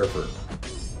Silver Surfer.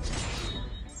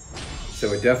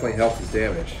 So it definitely helps his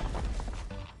damage.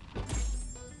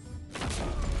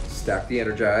 Stack the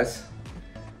Energize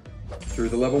through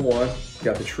the level 1.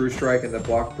 Got the True Strike and the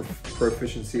block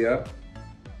proficiency up.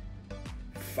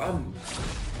 Fun.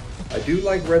 I do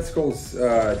like Red Skull's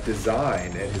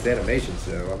design and his animations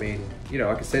though. I mean, you know,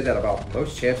 I could say that about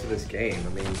most champs in this game. I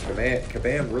mean,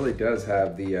 Kabam really does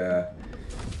have the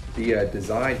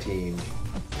design team.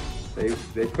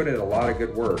 They put in a lot of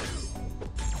good work.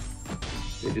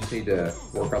 They just need to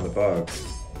work on the bugs.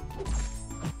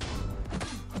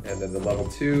 And then the level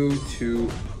 2 to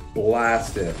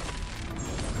blast it.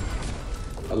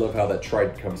 I love how that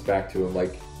trident comes back to him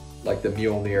like the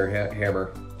Mjolnir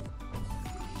hammer.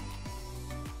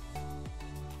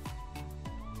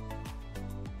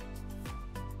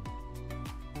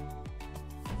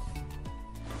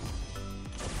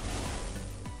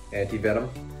 Anti-Venom.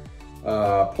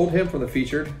 Pulled him from the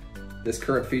featured, this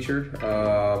current featured.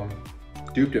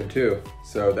 Duped him too,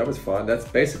 so that was fun. That's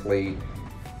basically,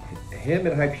 him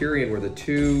and Hyperion were the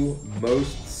 2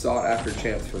 most sought after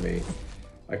champs for me.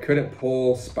 I couldn't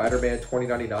pull Spider-Man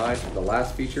 2099 from the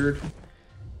last featured,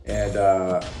 and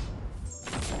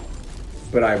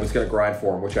but I was gonna grind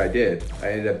for him, which I did.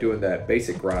 I ended up doing that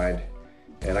basic grind,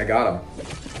 and I got him.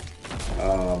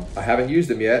 I haven't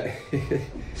used him yet,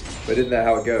 but isn't that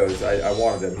how it goes? I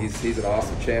wanted him. He's an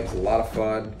awesome champ. It's a lot of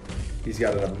fun. He's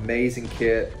got an amazing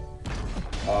kit.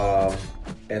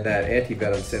 And that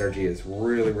anti-venom synergy is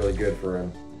really, really good for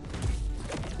him.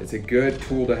 It's a good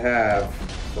tool to have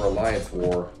for Alliance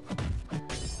War.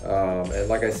 And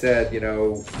like I said, you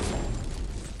know,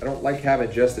 I don't like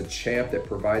having just a champ that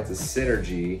provides a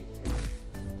synergy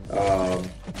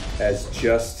as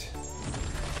just,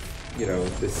 you know,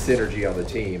 the synergy on the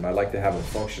team. I like to have them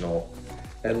functional,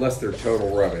 unless they're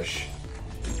total rubbish.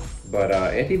 But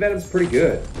Anti-Venom's pretty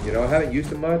good. You know, I haven't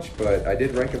used him much, but I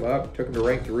did rank him up, took him to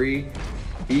rank 3.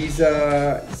 He's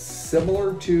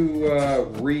similar to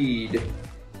Reed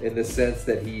in the sense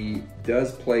that he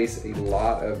does place a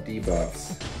lot of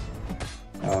debuffs.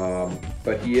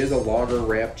 But he is a longer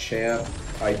ramp champ.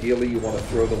 Ideally, you want to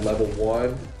throw the level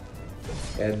 1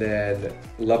 and then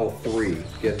level 3.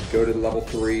 Go to level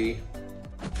 3,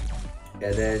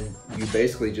 and then you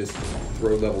basically just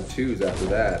throw level 2s after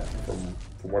that, from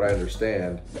what I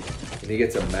understand. And he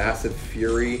gets a massive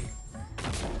fury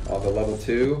on the level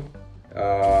 2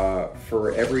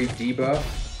 for every debuff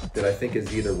that I think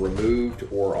is either removed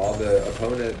or on the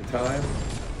opponent at the time.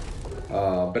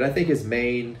 But I think his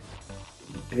main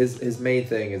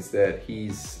thing is that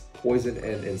he's poison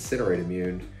and incinerate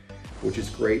immune, which is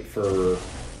great for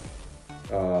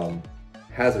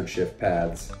hazard shift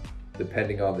paths,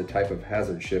 depending on the type of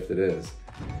hazard shift it is.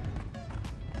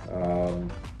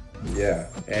 Yeah,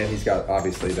 and he's got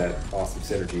obviously that awesome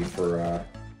synergy for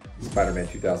Spider-Man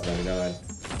 2099.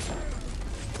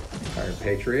 Iron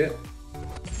Patriot.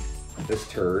 This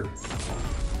turd. I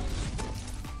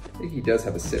think he does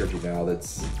have a synergy now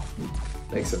that's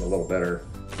makes him a little better,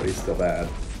 but he's still bad.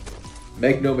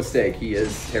 Make no mistake, he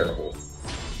is terrible.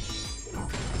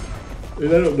 And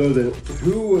I don't know that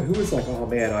who is like, oh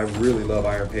man, I really love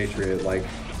Iron Patriot. Like,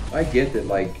 I get that,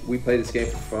 like, we play this game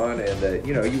for fun, and that,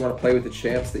 you know, you want to play with the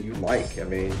champs that you like. I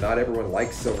mean, not everyone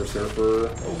likes Silver Surfer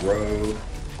or Rogue,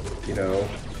 you know.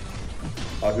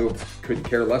 A lot of people couldn't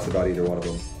care less about either one of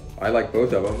them. I like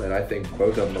both of them, and I think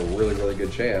both of them are really, really good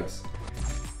champs.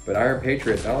 But Iron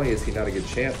Patriot, not only is he not a good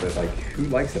champ, but, like, who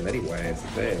likes him anyway? It's the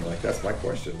thing. Like, that's my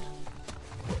question.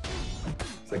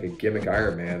 It's like a gimmick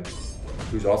Iron Man,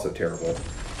 who's also terrible.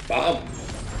 Bomb!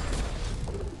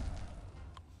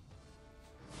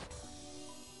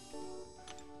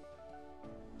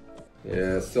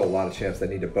 Yeah, still a lot of champs that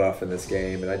need to buff in this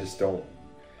game, and I just don't...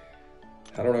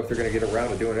 I don't know if they're going to get around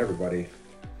to doing everybody.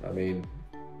 I mean,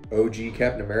 OG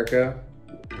Captain America,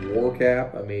 War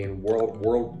Cap, I mean, World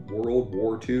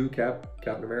War II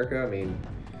Captain America, I mean,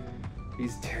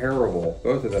 he's terrible.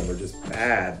 Both of them are just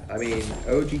bad. I mean,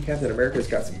 OG Captain America's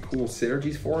got some cool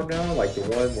synergies for him now, like the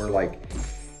one where, like,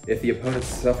 if the opponent's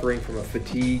suffering from a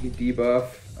fatigue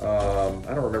debuff,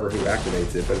 I don't remember who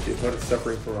activates it, but if the opponent's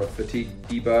suffering from a fatigue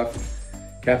debuff,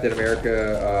 Captain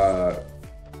America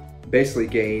basically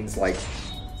gains like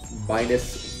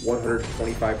minus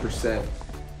 125%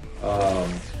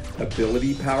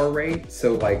 ability power rate.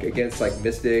 So like against like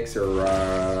Mystics or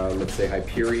let's say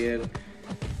Hyperion,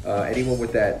 anyone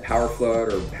with that power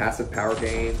flood or passive power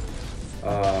gain,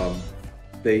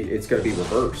 it's going to be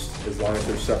reversed as long as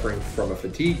they're suffering from a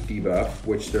fatigue debuff,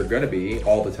 which they're going to be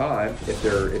all the time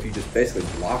if you just basically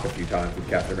block a few times with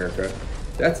Captain America.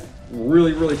 That's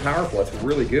really, really powerful. That's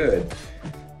really good.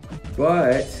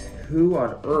 But who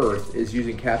on earth is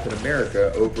using Captain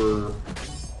America over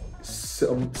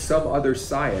some other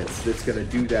science that's going to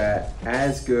do that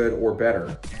as good or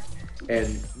better? And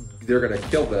they're going to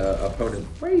kill the opponent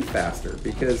way faster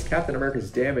because Captain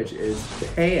America's damage is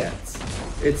pants.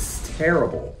 It's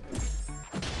terrible.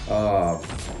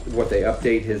 What they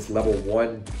update his level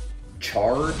 1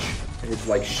 charge, his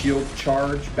like shield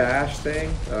charge bash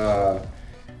thing.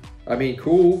 I mean,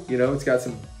 cool. You know, it's got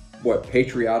some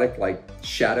patriotic like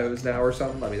shadows now or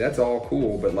something. I mean, that's all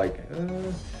cool, but like,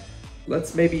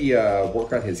 let's maybe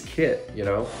work on his kit. You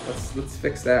know, let's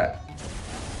fix that.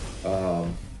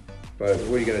 But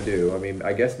what are you gonna do? I mean,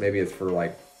 I guess maybe it's for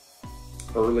like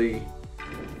early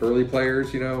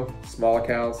players, you know, small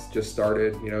accounts, just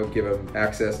started, you know, give them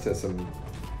access to some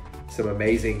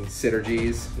amazing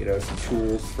synergies, you know, some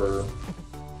tools for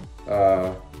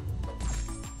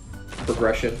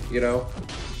progression, you know,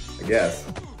 I guess.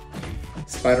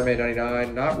 Spider-Man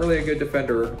 99, not really a good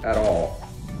defender at all.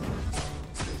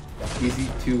 Easy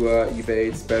to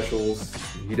evade specials.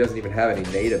 He doesn't even have any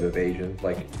native evasion,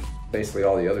 like basically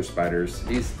all the other spiders.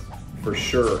 He's for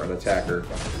sure an attacker.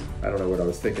 I don't know what I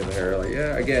was thinking there. Like,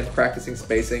 yeah, again, practicing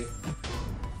spacing.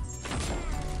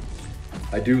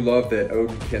 I do love that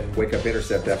Odin can wake up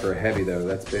intercept after a heavy though.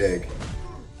 That's big.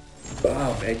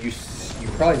 And you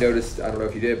probably noticed, I don't know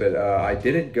if you did, but I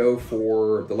didn't go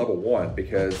for the level 1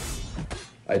 because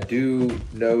I do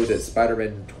know that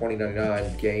Spider-Man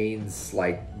 2099 gains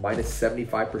like minus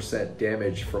 75%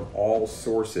 damage from all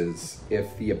sources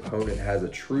if the opponent has a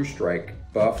True Strike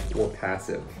buff or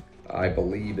passive, I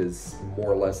believe is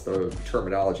more or less the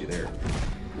terminology there.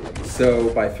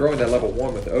 So by throwing that level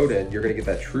 1 with Odin, you're going to get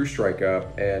that True Strike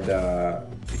up, and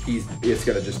it's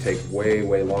going to just take way,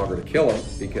 way longer to kill him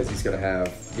because he's going to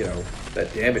have, you know,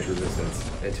 that damage resistance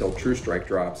until True Strike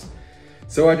drops.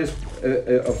 So I just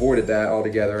avoided that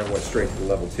altogether and went straight to the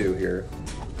level 2 here.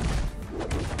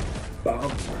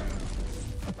 Bomb.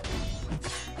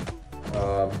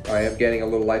 I am getting a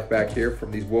little life back here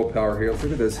from these willpower heals.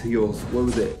 Look at those heals. What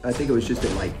was it? I think it was just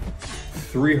at like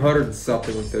 300 and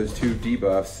something with those 2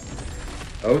 debuffs.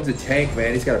 Odin's a tank,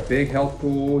 man. He's got a big health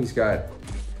pool. He's got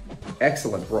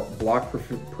excellent block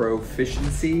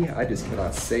proficiency. I just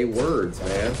cannot say words,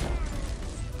 man.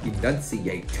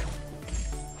 Enunciate.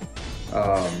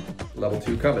 Level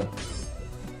 2 coming.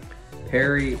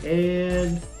 Parry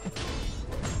and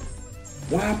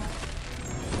whap.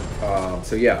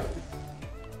 So yeah.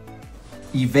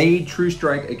 Evade True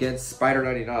Strike against Spider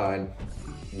 99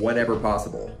 whenever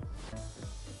possible.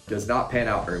 Does not pan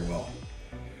out very well.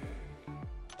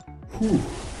 Whew.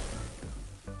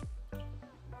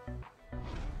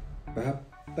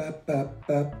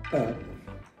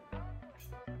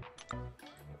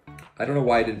 I don't know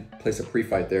why I didn't place a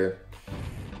pre-fight there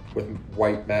with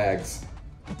white mags.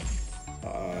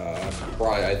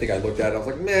 I think I looked at it, I was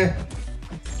like, meh.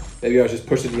 Maybe I was just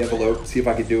pushing the envelope, see if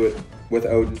I could do it with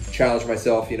Odin, challenge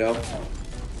myself, you know.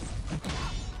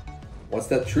 Once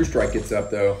that True Strike gets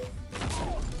up though,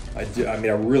 I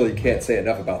mean, I really can't say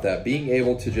enough about that. Being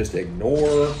able to just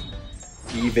ignore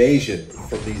evasion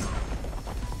from these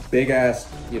big ass,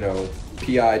 you know,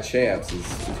 PI champs is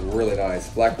really nice.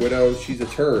 Black Widow, she's a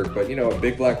turd, but you know, a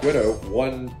big Black Widow,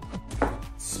 one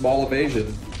small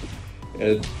evasion,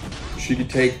 and she could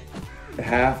take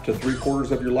half to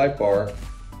 3/4 of your life bar.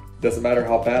 Doesn't matter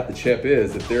how bad the champ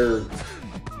is, if they're,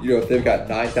 you know, if they've got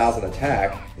 9,000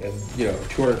 attack and, you know,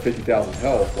 250,000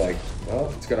 health, like,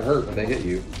 well, it's gonna hurt when they hit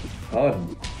you.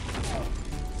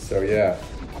 So yeah,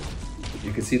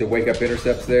 you can see the wake up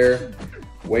intercepts there.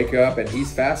 Wake up, and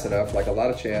he's fast enough, like a lot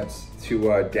of champs,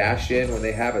 to dash in when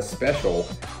they have a special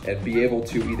and be able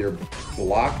to either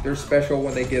block their special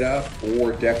when they get up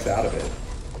or dex out of it.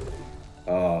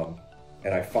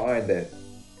 And I find that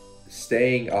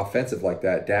staying offensive like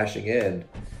that, dashing in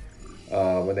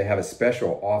when they have a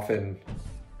special, often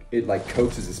it like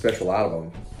coaxes a special out of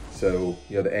them. So,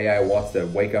 you know, the AI wants to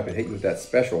wake up and hit you with that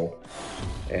special.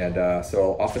 And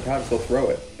so oftentimes they'll throw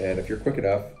it. And if you're quick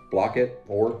enough, block it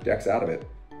or dex out of it.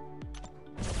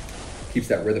 Keeps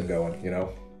that rhythm going, you know.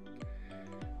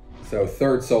 So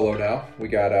third solo now. We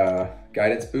got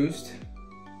guidance boost.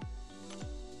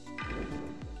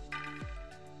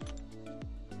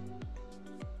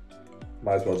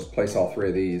 Might as well just place all 3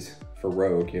 of these for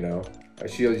Rogue, you know.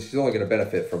 She's only going to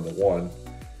benefit from the one.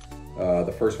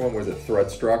 The first one was a Thread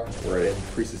Struck, where it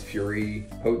increases Fury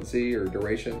potency or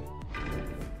duration.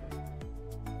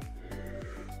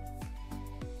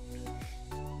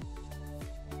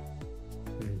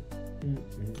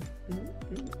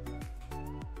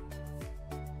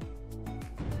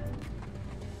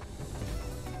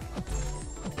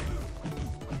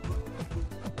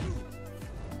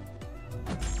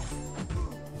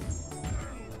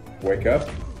 Wake up.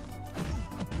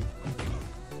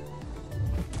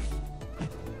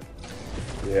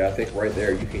 Yeah, I think right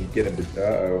there you can get him to,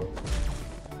 uh-oh.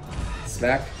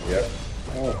 Smacked? Yep.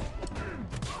 Oh.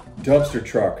 Dumpster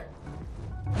truck.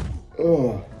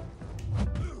 Oh.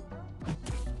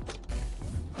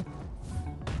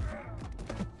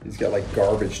 He's got like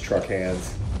garbage truck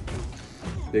hands.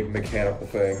 Big mechanical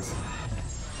things.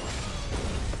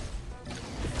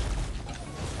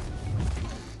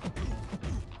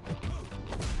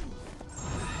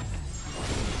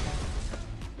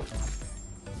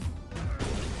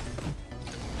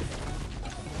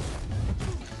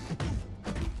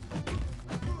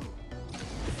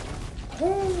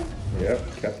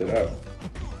 Yep, kept it up.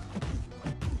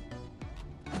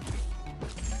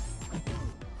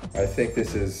 I think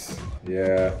this is,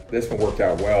 yeah, this one worked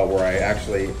out well where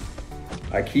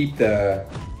I keep the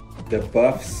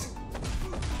buffs,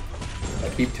 I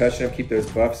keep touching them, keep those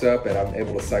buffs up, and I'm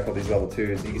able to cycle these level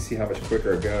 2s. You can see how much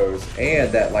quicker it goes.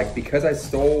 And that, like, because I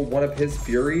stole one of his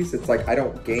Furies, it's like I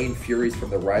don't gain Furies from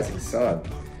the Rising Sun,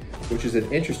 which is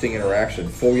an interesting interaction.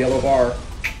 Full yellow bar.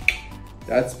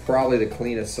 That's probably the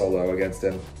cleanest solo against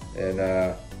him in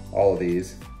all of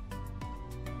these.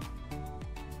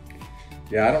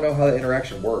 Yeah, I don't know how the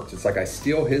interaction works. It's like I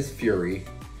steal his Fury,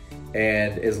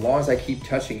 and as long as I keep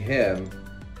touching him,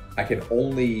 I can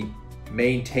only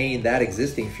maintain that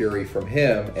existing Fury from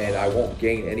him, and I won't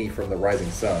gain any from the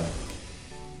Rising Sun.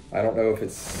 I don't know if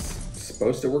it's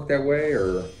supposed to work that way,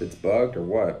 or if it's bugged, or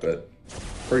what, but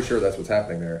pretty sure that's what's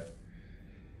happening there.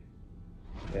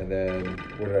 And then,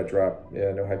 what did I drop?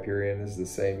 Yeah, no Hyperion. This is the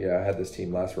same. Yeah, I had this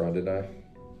team last round, didn't I?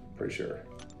 Pretty sure.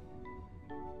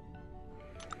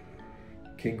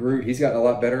 King Groot, he's gotten a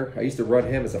lot better. I used to run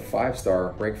him as a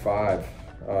 5-star, rank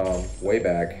 5, way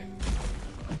back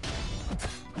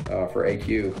for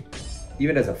AQ.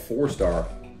 Even as a 4-star,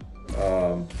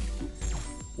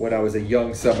 when I was a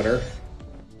young summoner,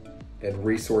 and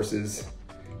resources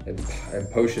and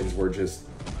potions were just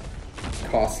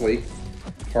costly.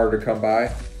 Harder to come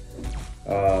by,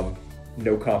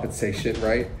 no compensation,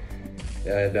 right?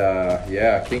 And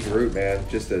yeah, King Groot, man,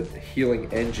 just a healing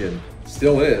engine.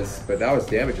 Still is, but now his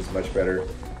damage is much better.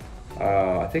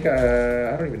 I think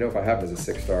I don't even know if I have him as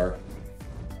a 6-star.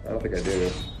 I don't think I do,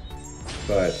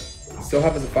 but still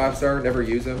have him as a 5-star. Never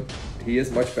use him. He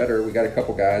is much better. We got a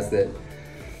couple guys that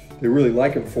they really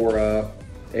like him for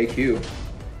AQ,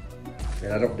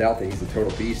 and I don't doubt that he's a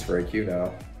total beast for AQ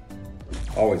now.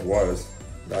 Always was.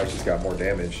 Now he's just got more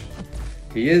damage.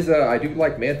 He is, I do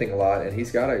like Man-Thing a lot, and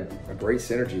he's got a great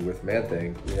synergy with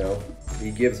Man-Thing, you know.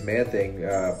 He gives Man-Thing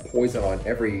poison on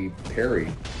every parry,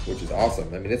 which is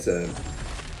awesome. I mean, it's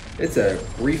a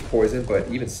brief poison, but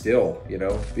even still, you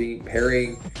know,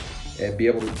 parrying and be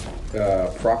able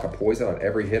to proc a poison on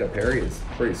every hit of parry is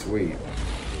pretty sweet.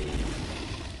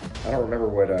 I don't remember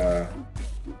what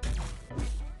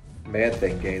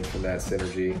Man-Thing gains from that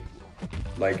synergy.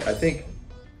 Like, I think,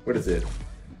 what is it?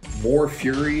 More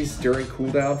Furies during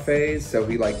cooldown phase, so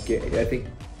he like I think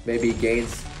maybe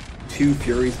gains 2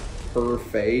 Furies per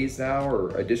phase now,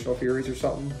 or additional Furies or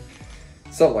something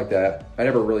like that. I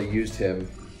never really used him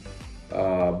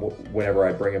whenever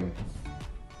I bring him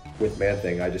with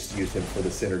Man-Thing. I just used him for the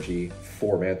synergy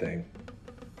for Man-Thing.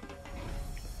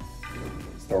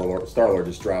 Star-Lord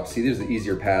just dropped. See, there's the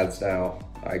easier paths now.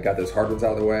 I got those hard ones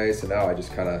out of the way, so now I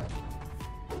just kind of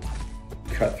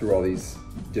cut through all these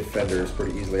defenders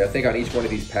pretty easily. I think on each one of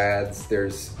these paths,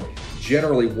 there's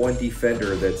generally one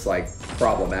defender that's like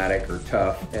problematic or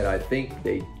tough, and I think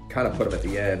they kind of put them at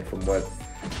the end from what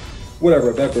I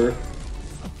remember.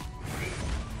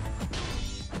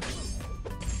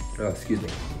 Oh, excuse me.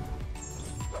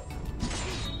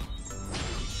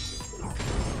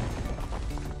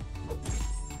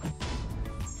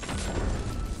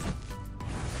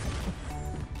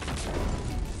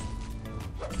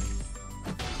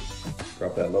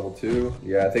 Drop that level 2.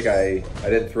 Yeah, I think I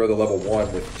didn't throw the level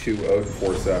 1 with 2 Odin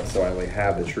Force up, so I only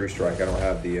have the True Strike. I don't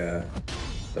have the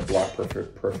block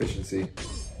proficiency.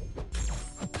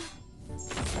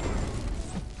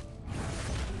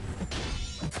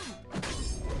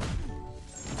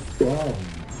 Boom.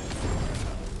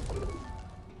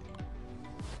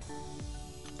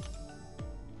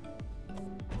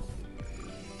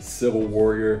 Civil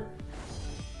Warrior.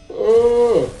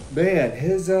 Oh man,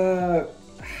 his I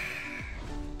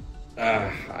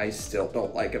still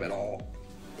don't like him at all.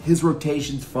 His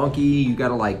rotation's funky. You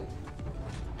gotta like,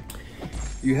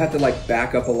 you have to like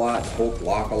back up a lot, hold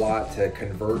block a lot to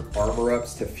convert armor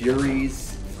ups to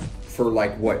furies for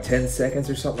like what, 10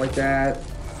 seconds or something like that.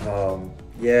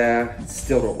 Yeah,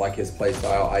 still don't like his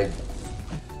playstyle.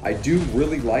 I do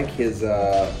really like his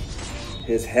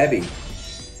heavy.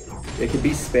 It can be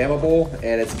spammable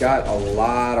and it's got a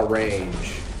lot of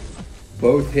range.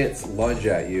 Both hits lunge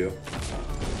at you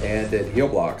and it heal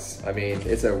blocks. I mean,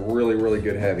 it's a really, really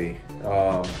good heavy.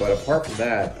 But apart from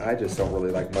that, I just don't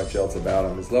really like much else about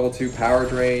him. His level 2 power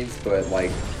drains, but like,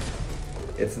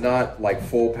 it's not like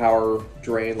full power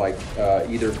drain like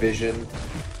either vision.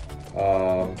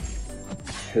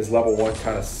 His level 1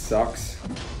 kind of sucks.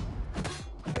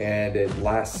 And it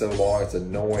lasts so long, it's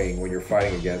annoying when you're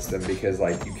fighting against him because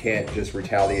like you can't just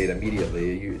retaliate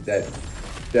immediately.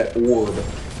 That orb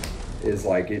is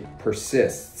like, it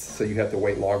persists, so you have to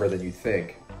wait longer than you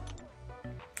think.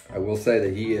 I will say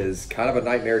that he is kind of a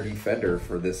nightmare defender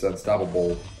for this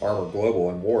Unstoppable Armor Global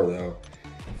in War though.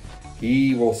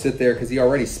 He will sit there, because he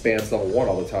already spams level 1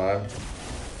 all the time,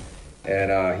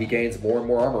 and he gains more and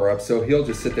more armor ups, so he'll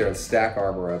just sit there and stack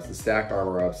armor ups and stack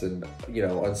armor ups, and you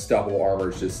know, Unstoppable Armor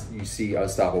is just, you see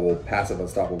Unstoppable, passive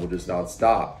Unstoppable just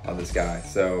non-stop on this guy.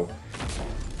 So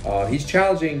he's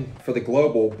challenging for the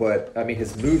global, but I mean,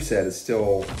 his moveset is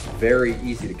still very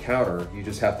easy to counter. You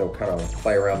just have to kind of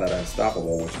play around that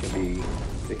Unstoppable, which can be,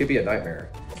 it can be a nightmare.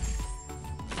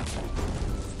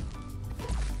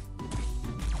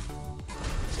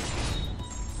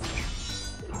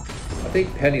 I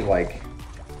think Penny, like,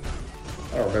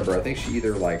 I don't remember, I think she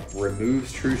either like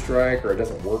removes True Strike or it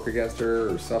doesn't work against her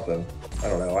or something. I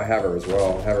don't know. I have her as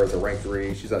well. I have her as a rank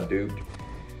 3. She's unduped.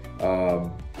 A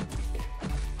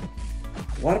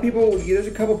lot of people, there's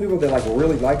a couple people that like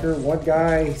really like her. One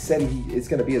guy said it's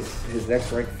going to be his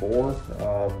next rank 4.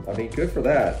 I mean, good for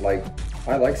that. Like,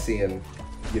 I like seeing,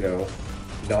 you know,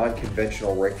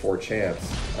 non-conventional rank 4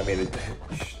 champs. I mean,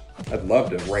 I'd love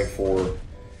to rank 4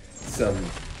 some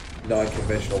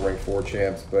non-conventional rank 4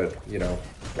 champs, but you know,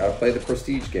 gotta play the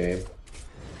prestige game.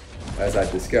 As I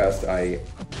discussed, I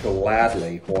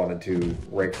gladly wanted to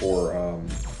rank 4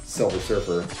 Silver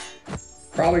Surfer.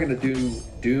 Probably gonna do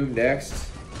Doom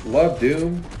next. Love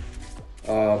Doom,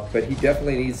 but he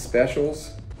definitely needs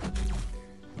specials.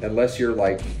 Unless you're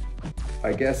like,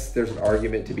 I guess there's an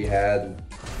argument to be had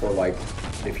for like,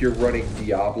 if you're running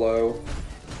Diablo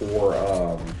or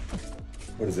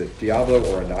what is it, Diablo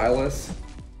or Annihilus,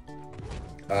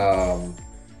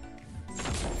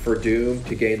 for Doom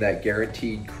to gain that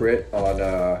guaranteed crit on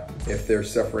if they're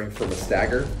suffering from a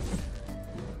stagger.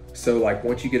 So like,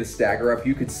 once you get a stagger up,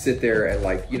 you could sit there and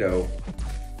like, you know,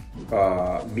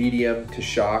 medium to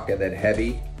shock and then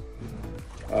heavy.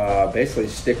 Basically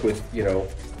stick with, you know,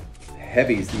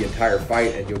 heavies the entire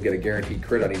fight and you'll get a guaranteed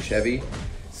crit on each heavy.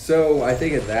 So I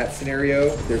think in that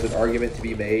scenario, there's an argument to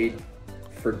be made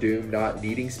for Doom not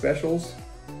needing specials.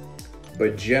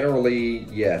 But generally,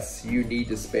 yes, you need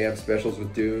to spam specials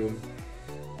with Doom,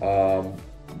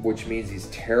 which means he's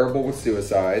terrible with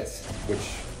suicides, which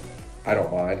I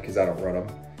don't mind because I don't run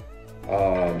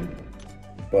them.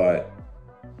 But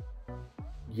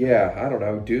yeah, I don't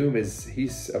know. Doom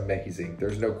he's amazing.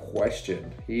 There's no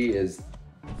question. He is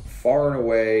far and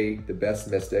away the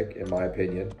best Mystic, in my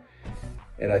opinion.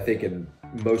 And I think in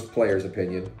most players'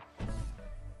 opinion.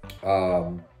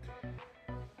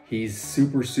 He's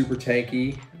super, super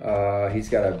tanky. He's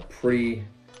got a pretty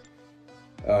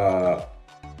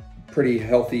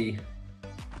healthy,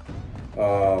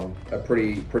 a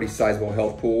pretty sizable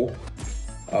health pool.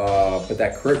 But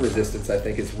that crit resistance, I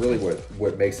think, is really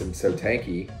what makes him so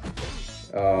tanky.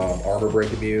 Armor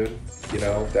break immune, you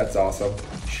know, that's awesome.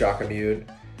 Shock immune.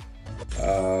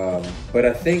 But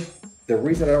I think the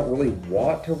reason I don't really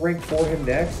want to rank 4 him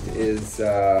next is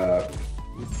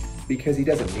because he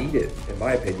doesn't need it, in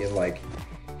my opinion. Like,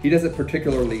 he doesn't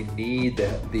particularly need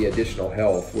the additional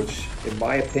health, which, in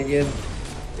my opinion,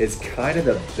 is kind of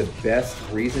the best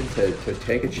reason to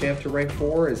take a champ to rank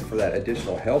 4 is for that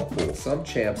additional health pool. Some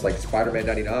champs, like Spider-Man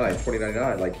 99,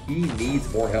 2099, like, he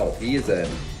needs more health. He is a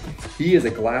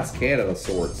glass cannon of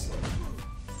sorts.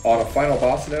 On a final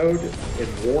boss node in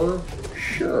War,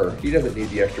 sure, he doesn't need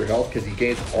the extra health because he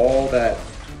gains all that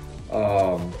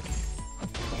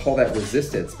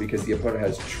resistance because the opponent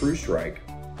has True Strike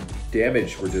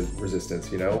damage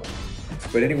resistance, you know.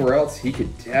 But anywhere else, he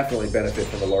could definitely benefit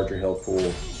from a larger health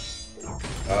pool.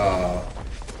 A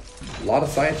lot of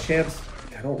science champs,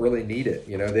 they don't really need it,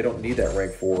 you know. They don't need that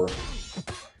rank 4.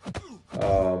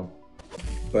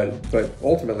 but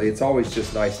ultimately, it's always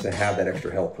just nice to have that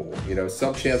extra health pool. You know,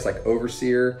 some champs like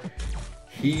Overseer,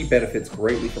 he benefits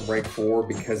greatly from rank 4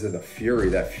 because of the Fury.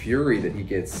 That Fury that he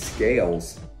gets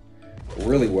scales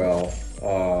really well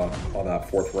on that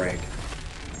 4th rank.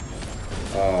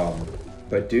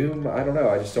 But Doom, I don't know.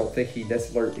 I just don't think he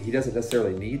doesn't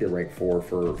necessarily need the rank 4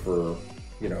 for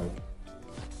you know,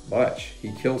 much.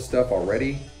 He kills stuff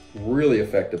already really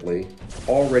effectively,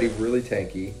 already really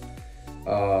tanky.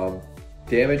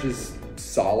 Damage is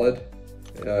solid,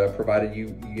 provided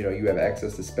you have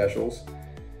access to specials.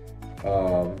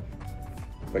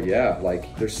 But yeah,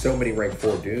 like there's so many rank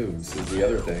 4 Dooms is the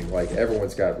other thing. Like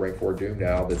everyone's got rank 4 Doom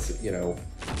now that's, you know,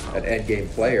 an end game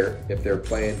player if they're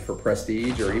playing for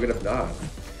prestige or even if not.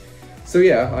 So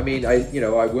yeah, I mean, I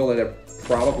will end up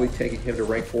probably taking him to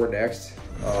rank 4 next.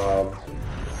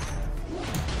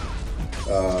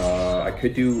 I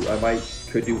could do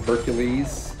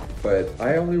Hercules, but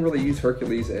I only really use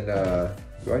Hercules in,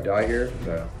 do I die here?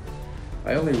 No.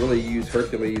 I only really use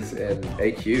Hercules in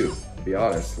AQ, to be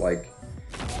honest. Like,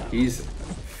 he's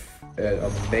an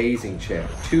amazing champ.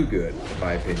 Too good, in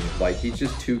my opinion. Like, he's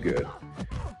just too good.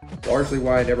 Largely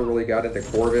why I never really got into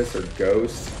Corvus or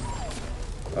Ghost.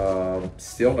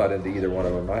 Still not into either one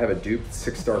of them. I have a duped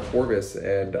 6-star Corvus,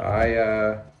 and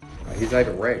he's not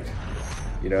even ranked.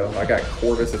 You know, I got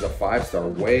Corvus as a 5-star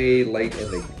way late in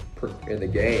the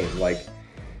game. Like,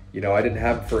 you know, I didn't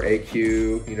have him for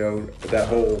AQ. You know,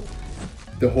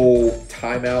 the whole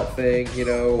timeout thing. You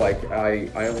know, like I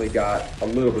only got a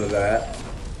little bit of that.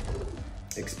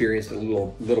 Experienced a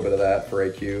little bit of that for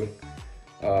AQ.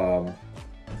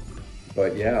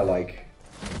 But yeah, like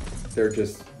they're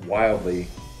just wildly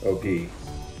OP.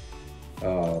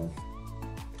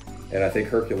 And I think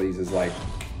Hercules is like,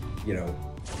 you know,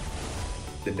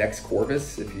 the next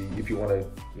Corvus if you want to,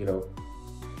 you know,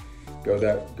 go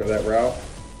that route.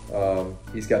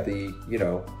 He's got the, you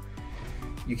know,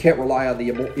 you can't rely on the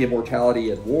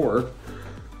immortality in war,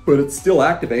 but it still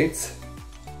activates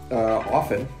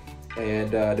often,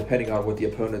 and depending on what the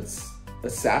opponent's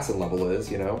assassin level is,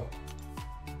 you know.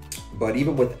 But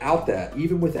even without that,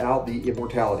 even without the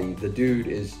immortality, the dude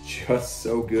is just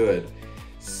so good,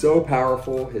 so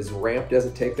powerful. His ramp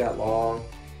doesn't take that long.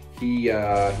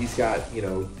 He's got, you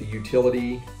know, the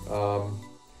utility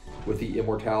with the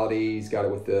immortality. He's got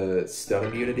it with the stun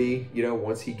immunity. You know,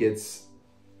 once he gets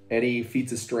any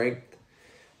feats of strength,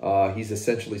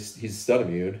 he's stun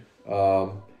immune.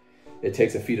 It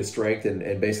takes a feat of strength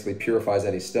and basically purifies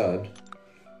any stun.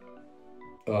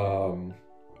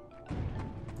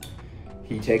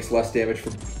 He takes less damage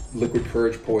from liquid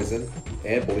courage, poison,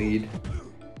 and bleed,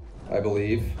 I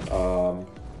believe.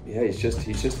 Yeah, he's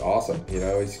just awesome. You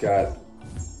know, he's got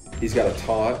a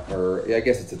taunt, or yeah, I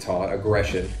guess it's a taunt,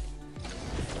 aggression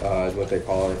is what they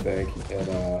call it, I think. And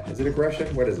is it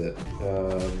aggression? What is it? I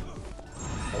don't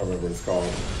remember what it's called.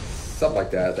 Something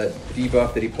like that. That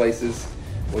debuff that he places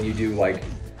when you do like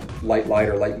light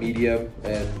or light medium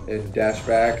and dash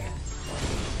back.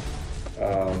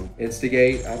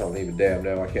 Instigate. I don't even damn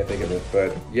know. I can't think of it.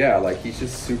 But yeah, like he's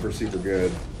just super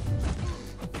good.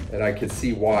 And I can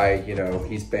see why, you know,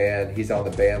 he's banned. He's on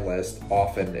the ban list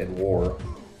often in war.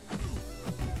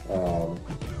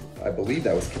 I believe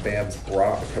that was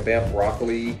Kabam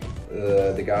Broccoli,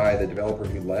 the guy, the developer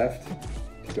who left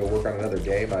to go work on another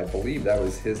game. I believe that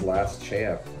was his last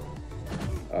champ.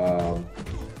 And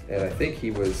I think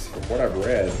he was, from what I've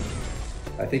read,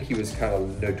 I think he was kind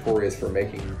of notorious for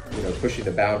making, you know, pushing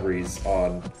the boundaries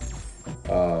on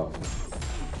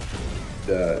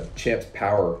the champ's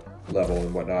power level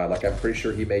and whatnot. Like, I'm pretty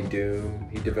sure he made Doom.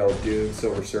 He developed Doom,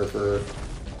 Silver Surfer,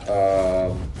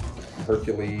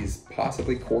 Hercules,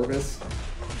 possibly Corvus.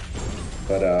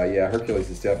 But yeah, Hercules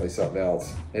is definitely something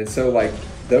else. And so, like,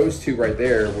 those two right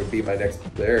there would be my next.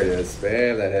 There it is.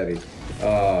 Bam, that heavy.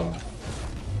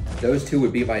 Those two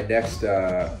would be my next.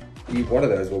 One of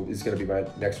those is going to be my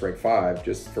next rank 5,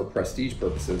 just for prestige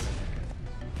purposes.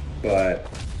 But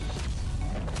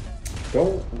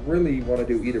don't really want to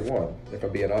do either one, if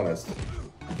I'm being honest.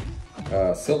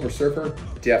 Silver Surfer,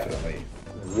 definitely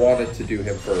wanted to do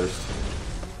him first.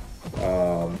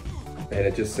 And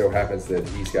it just so happens that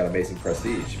he's got amazing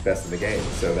prestige, best in the game,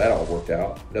 so that all worked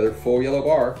out. Another full yellow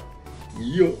bar.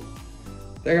 Yup.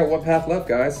 They got one path left,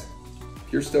 guys.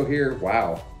 If you're still here,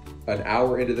 wow. An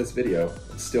hour into this video,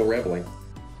 I'm still rambling.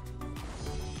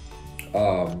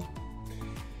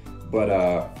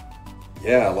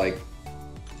 Yeah, like,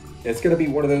 it's gonna be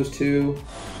one of those two.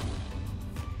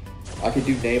 I could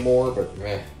do Namor, but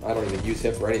I don't even use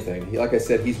him for anything. Like I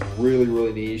said, he's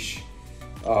really niche.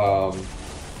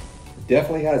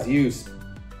 Definitely has use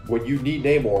when you need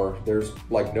Namor, there's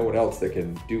like no one else that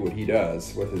can do what he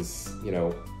does with his, you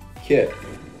know, kit.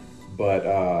 But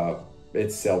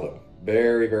it's seldom,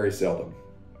 very, very seldom.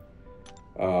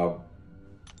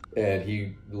 And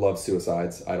he loves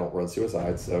suicides. I don't run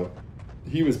suicides, so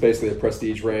he was basically a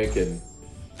prestige rank, and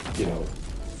you know,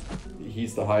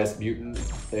 he's the highest mutant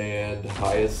and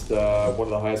highest, one of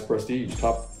the highest prestige,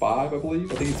 top 5, I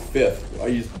believe. I think he's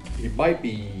 5th. He might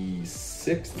be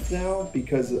 6th now,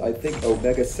 because I think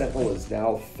Omega Sentinel is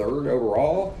now 3rd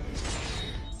overall,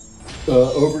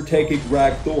 overtaking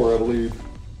Rag Thor, I believe.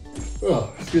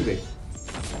 Oh, excuse me.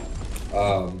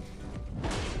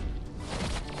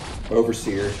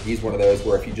 Overseer, he's one of those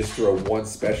where if you just throw one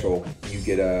special, you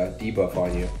get a debuff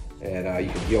on you, and you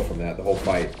can heal from that the whole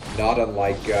fight. Not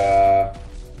unlike your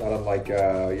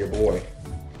boy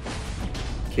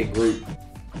King Groot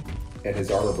and his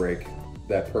armor break,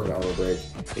 that permanent armor break.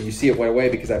 And you see it went away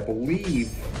because I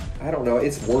believe, I don't know,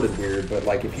 it's worded weird, but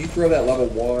like if you throw that level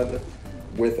 1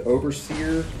 with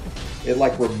Overseer, it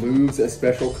like removes a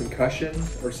special concussion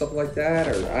or something like that,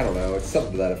 or I don't know, it's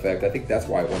something to that effect. I think that's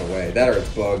why it went away. That or it's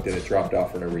bugged and it dropped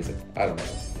off for no reason. I don't know.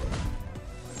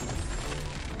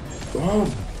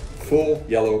 Boom. Full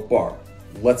yellow bar.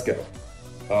 Let's go.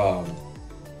 But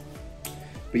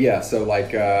yeah, so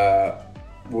like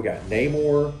we got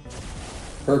Namor,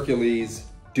 Hercules,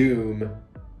 Doom,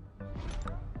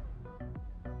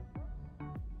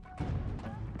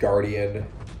 Guardian,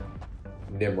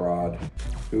 Nimrod,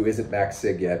 who isn't Max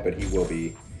Sig yet, but he will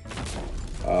be.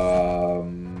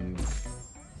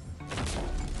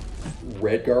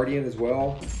 Red Guardian as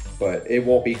well, but it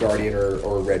won't be Guardian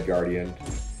or Red Guardian.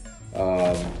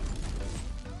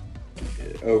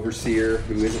 Overseer,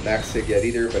 who isn't Max Sig yet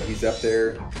either, but he's up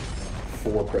there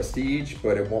for prestige,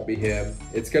 but it won't be him.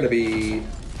 It's gonna be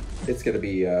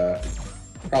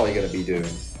probably gonna be Doom,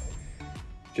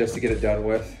 just to get it done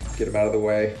with, get him out of the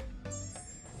way.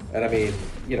 And I mean,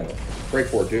 you know, Break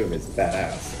 4 Doom is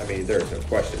badass. I mean, there's no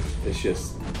question. It's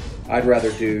just, I'd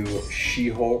rather do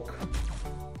She-Hulk,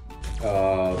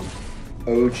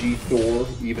 OG Thor,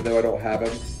 even though I don't have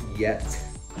him yet.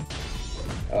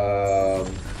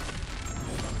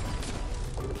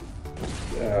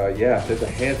 Yeah, there's a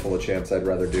handful of champs I'd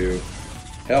rather do.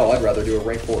 Hell, I'd rather do a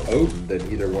rank 4 Odin than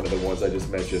either one of the ones I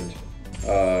just mentioned.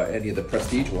 Any of the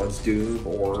prestige ones, Doom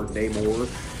or Namor,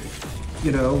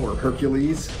 you know, or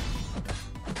Hercules.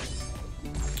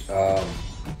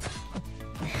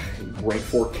 Rank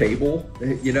 4 Cable,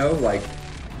 you know, like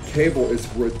Cable is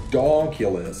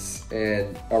redonkulous,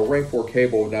 and a rank 4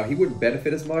 Cable, now he wouldn't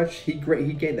benefit as much. He'd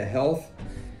gain the health,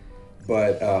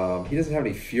 but he doesn't have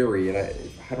any Fury, and I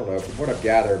don't know, from what I've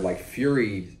gathered, like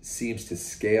Fury seems to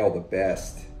scale the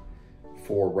best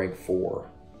for rank 4.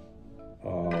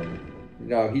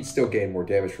 No, he'd still gain more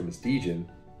damage from his Degen,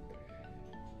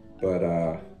 but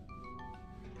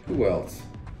who else?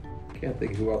 Can't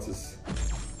think who else is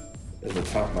in the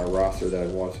top of my roster that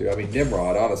I'd want to. I mean,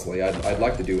 Nimrod, honestly, I'd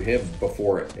like to do him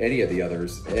before any of the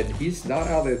others, and he's not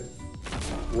out of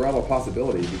the realm of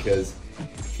possibility because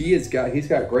he's got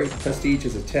great prestige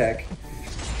as a tech.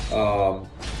 I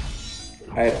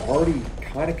had already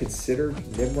kind of considered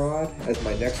Nimrod as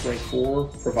my next rank 4,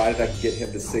 provided I can get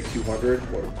him to 6,200,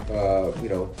 you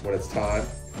know, when it's time.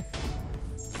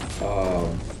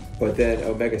 But then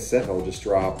Omega Sentinel just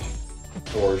dropped,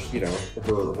 or you know,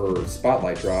 her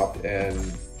spotlight dropped, and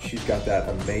she's got that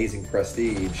amazing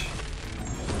prestige.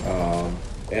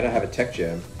 And I have a tech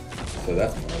gem, so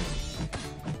that's fun.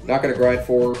 Not gonna grind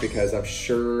for her because I'm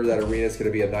sure that arena is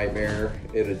gonna be a nightmare.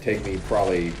 It'd take me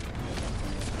probably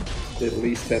at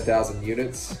least 10,000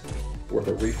 units worth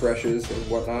of refreshes and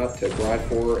whatnot to grind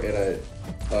for her in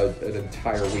an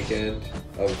entire weekend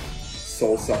of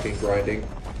soul-sucking grinding.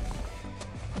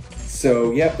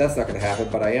 So, yep, that's not going to happen,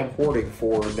 but I am hoarding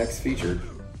for next featured.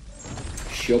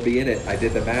 She'll be in it. I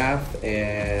did the math,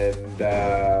 and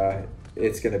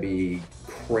it's going to be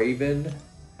Kraven,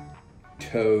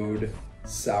 Toad,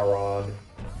 Sauron,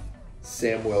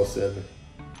 Sam Wilson,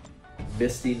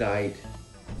 Misty Knight,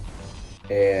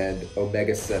 and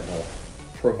Omega Sentinel,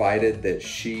 provided that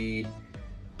she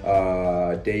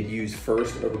debuts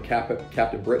first over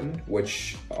Captain Britain,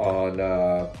 which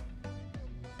on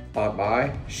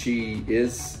she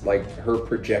is like her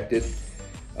projected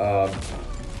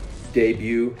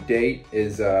debut date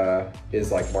is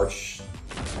like March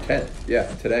 10th.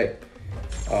 Yeah, today.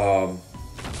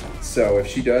 So if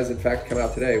she does in fact come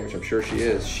out today, which I'm sure she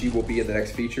is, she will be in the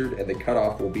next featured, and the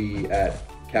cutoff will be at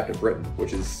Captain Britain,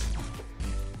 which is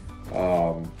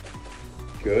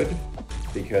good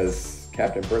because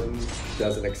Captain Britain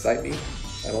doesn't excite me.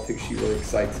 I don't think she really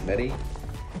excites many.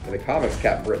 In the comics,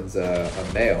 Captain Britain's a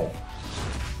male,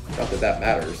 Not that that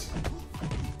matters.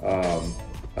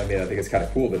 I mean, I think it's kind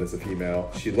of cool that it's a female.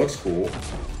 She looks cool,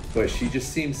 but she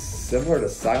just seems similar to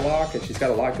Psylocke, and she's got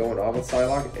a lot going on with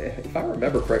Psylocke. If I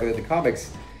remember correctly, in the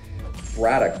comics,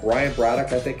 Brian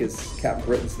Braddock, I think is Captain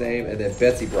Britain's name, and then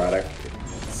Betsy Braddock,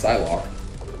 Psylocke,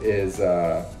 is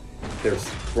their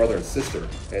brother and sister.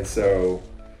 And so,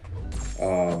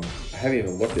 I haven't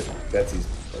even looked at Betsy's,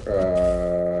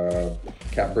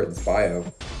 Captain Britain's bio,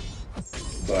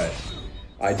 but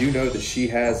I do know that she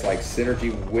has like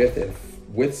synergy with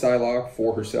Psylocke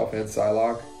for herself and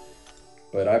Psylocke.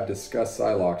 But I've discussed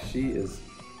Psylocke. She is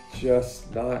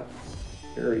just not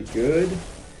very good.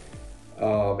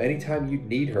 Anytime you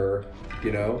need her,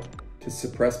 you know, to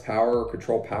suppress power or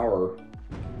control power,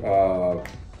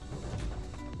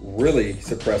 really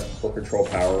suppress or control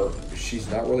power, she's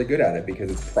not really good at it because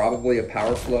it's probably a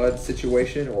power flood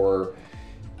situation or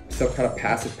some kind of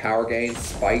passive power gain,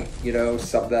 spite, you know,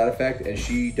 something to that effect, and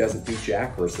she doesn't do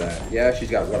jack versus that. Yeah,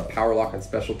 she's got, what, a power lock and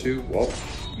special 2? Well,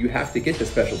 you have to get the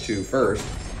special 2 first,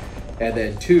 and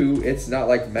then 2, it's not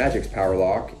like Magic's power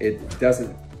lock. It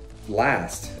doesn't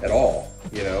last at all,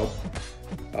 you know?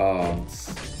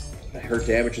 Her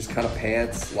damage is kind of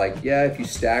pants. Like, yeah, if you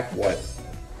stack, what,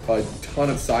 a ton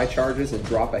of side charges and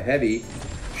drop a heavy,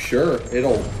 sure,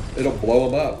 it'll blow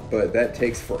them up, but that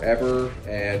takes forever,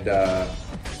 and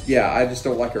yeah, I just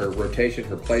don't like her rotation,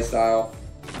 her play style.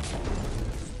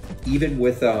 Even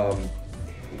with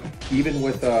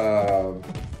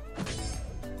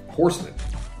Horseman,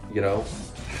 you know,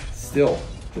 still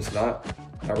just not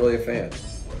really a fan.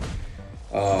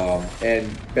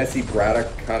 And Betsy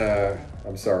Braddock kind of,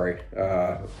 I'm sorry,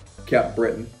 Captain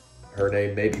Britain, her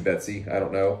name may be Betsy. I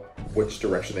don't know which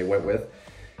direction they went with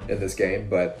in this game,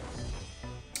 but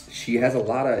she has a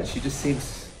lot of, she just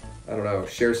seems, I don't know,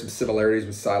 shares some similarities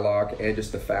with Psylocke, and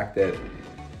just the fact that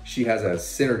she has a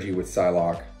synergy with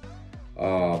Psylocke.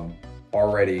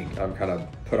 Already, I'm kind of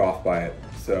put off by it.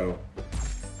 So,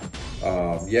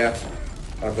 yeah,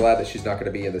 I'm glad that she's not going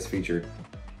to be in this featured.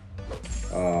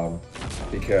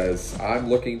 Because I'm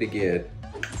looking to get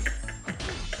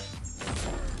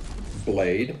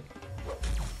Blade,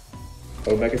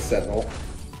 Omega Sentinel,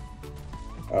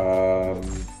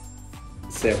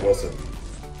 Sam Wilson.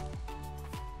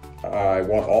 I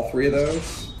want all 3 of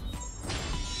those.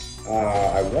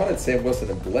 I wanted Sam Wilson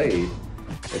and Blade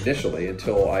initially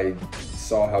until I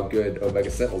saw how good Omega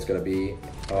Sentinel is going to be,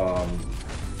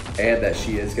 and that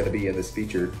she is going to be in this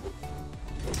featured,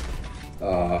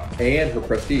 and her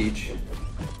prestige.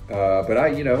 But I,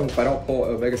 you know, if I don't pull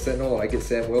Omega Sentinel and I get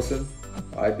Sam Wilson,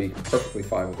 I'd be perfectly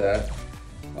fine with that.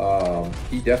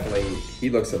 He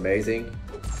looks amazing.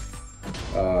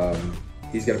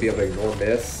 He's going to be able to ignore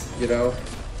miss, you know.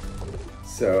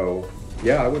 So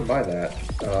yeah, I wouldn't mind that.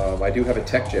 I do have a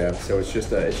tech gem, so it's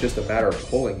just a matter of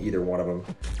pulling either one of them.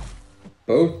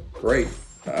 Both great.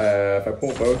 If I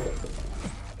pull both,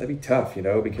 that'd be tough, you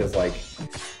know, because like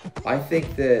I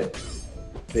think that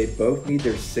they both need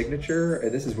their signature,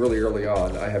 and this is really early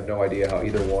on. I have no idea how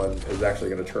either one is actually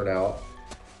going to turn out.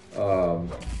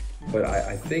 But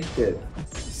I think that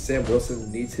Sam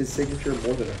Wilson needs his signature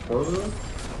more than her.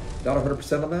 Not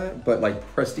 100% on that, but like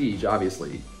prestige,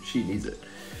 obviously, she needs it.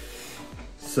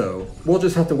 So we'll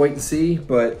just have to wait and see,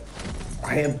 but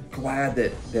I am glad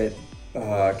that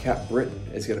Captain Britain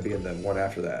is going to be in the one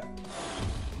after that.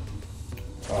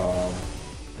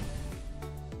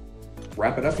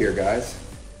 Wrapping up here, guys.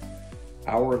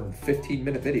 Hour and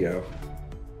 15-minute video.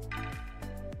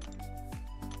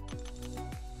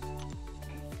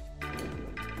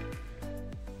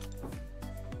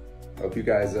 Hope you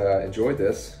guys enjoyed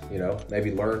this, you know,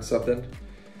 maybe learned something,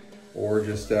 or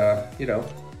just, you know,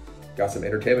 got some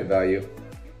entertainment value.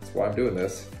 That's why I'm doing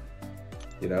this,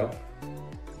 you know.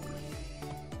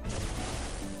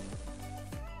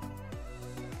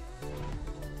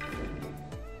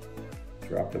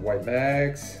 Drop the white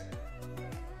mags.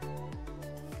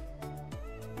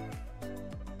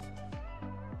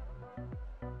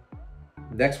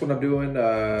 Next one I'm doing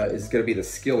is going to be the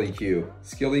skill EQ.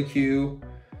 Skill EQ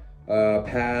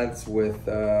paths with,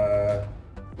 damn,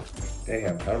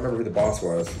 I don't remember who the boss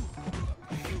was.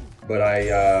 But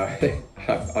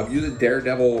I'm using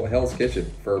Daredevil Hell's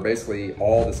Kitchen for basically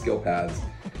all the skill paths.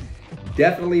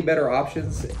 Definitely better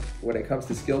options when it comes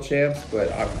to skill champs,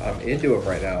 but I'm into him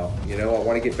right now. You know, I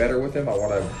want to get better with him. I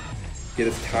want to get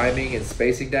his timing and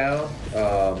spacing down.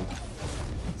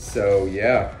 So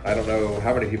yeah, I don't know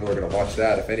how many people are going to watch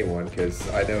that, if anyone, because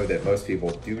I know that most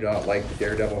people do not like the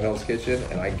Daredevil Hell's Kitchen,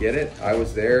 and I get it. I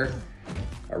was there.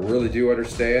 I really do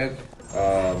understand.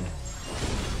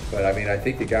 But I mean, I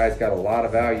think the guy's got a lot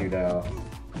of value now.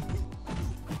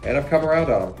 And I've come around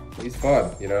on him. He's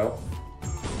fun, you know.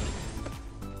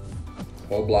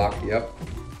 Hold block, yep.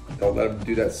 Don't let him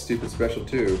do that stupid special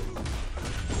too.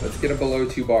 Let's get him below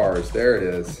 2 bars. There it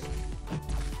is.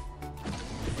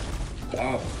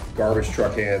 Oh, garbage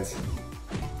truck hands.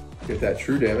 Get that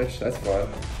true damage. That's fun.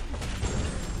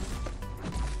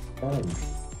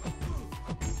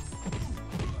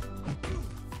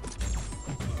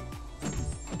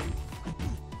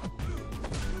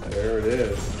 There it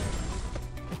is.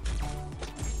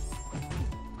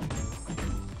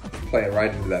 Playing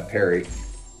right into that parry.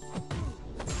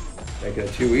 Making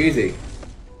it too easy.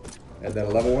 And then a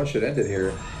level 1 should end it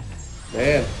here.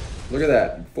 Man, look at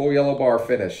that. Full yellow bar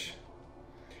finish.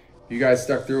 You guys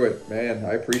stuck through it. Man,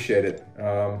 I appreciate it.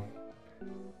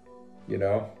 You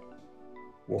know,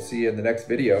 we'll see you in the next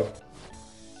video.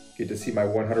 Get to see my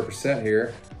 100%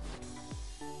 here.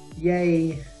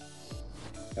 Yay.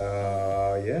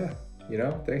 Yeah, you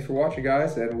know, thanks for watching,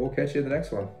 guys, and we'll catch you in the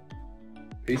next one.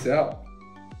 Peace out.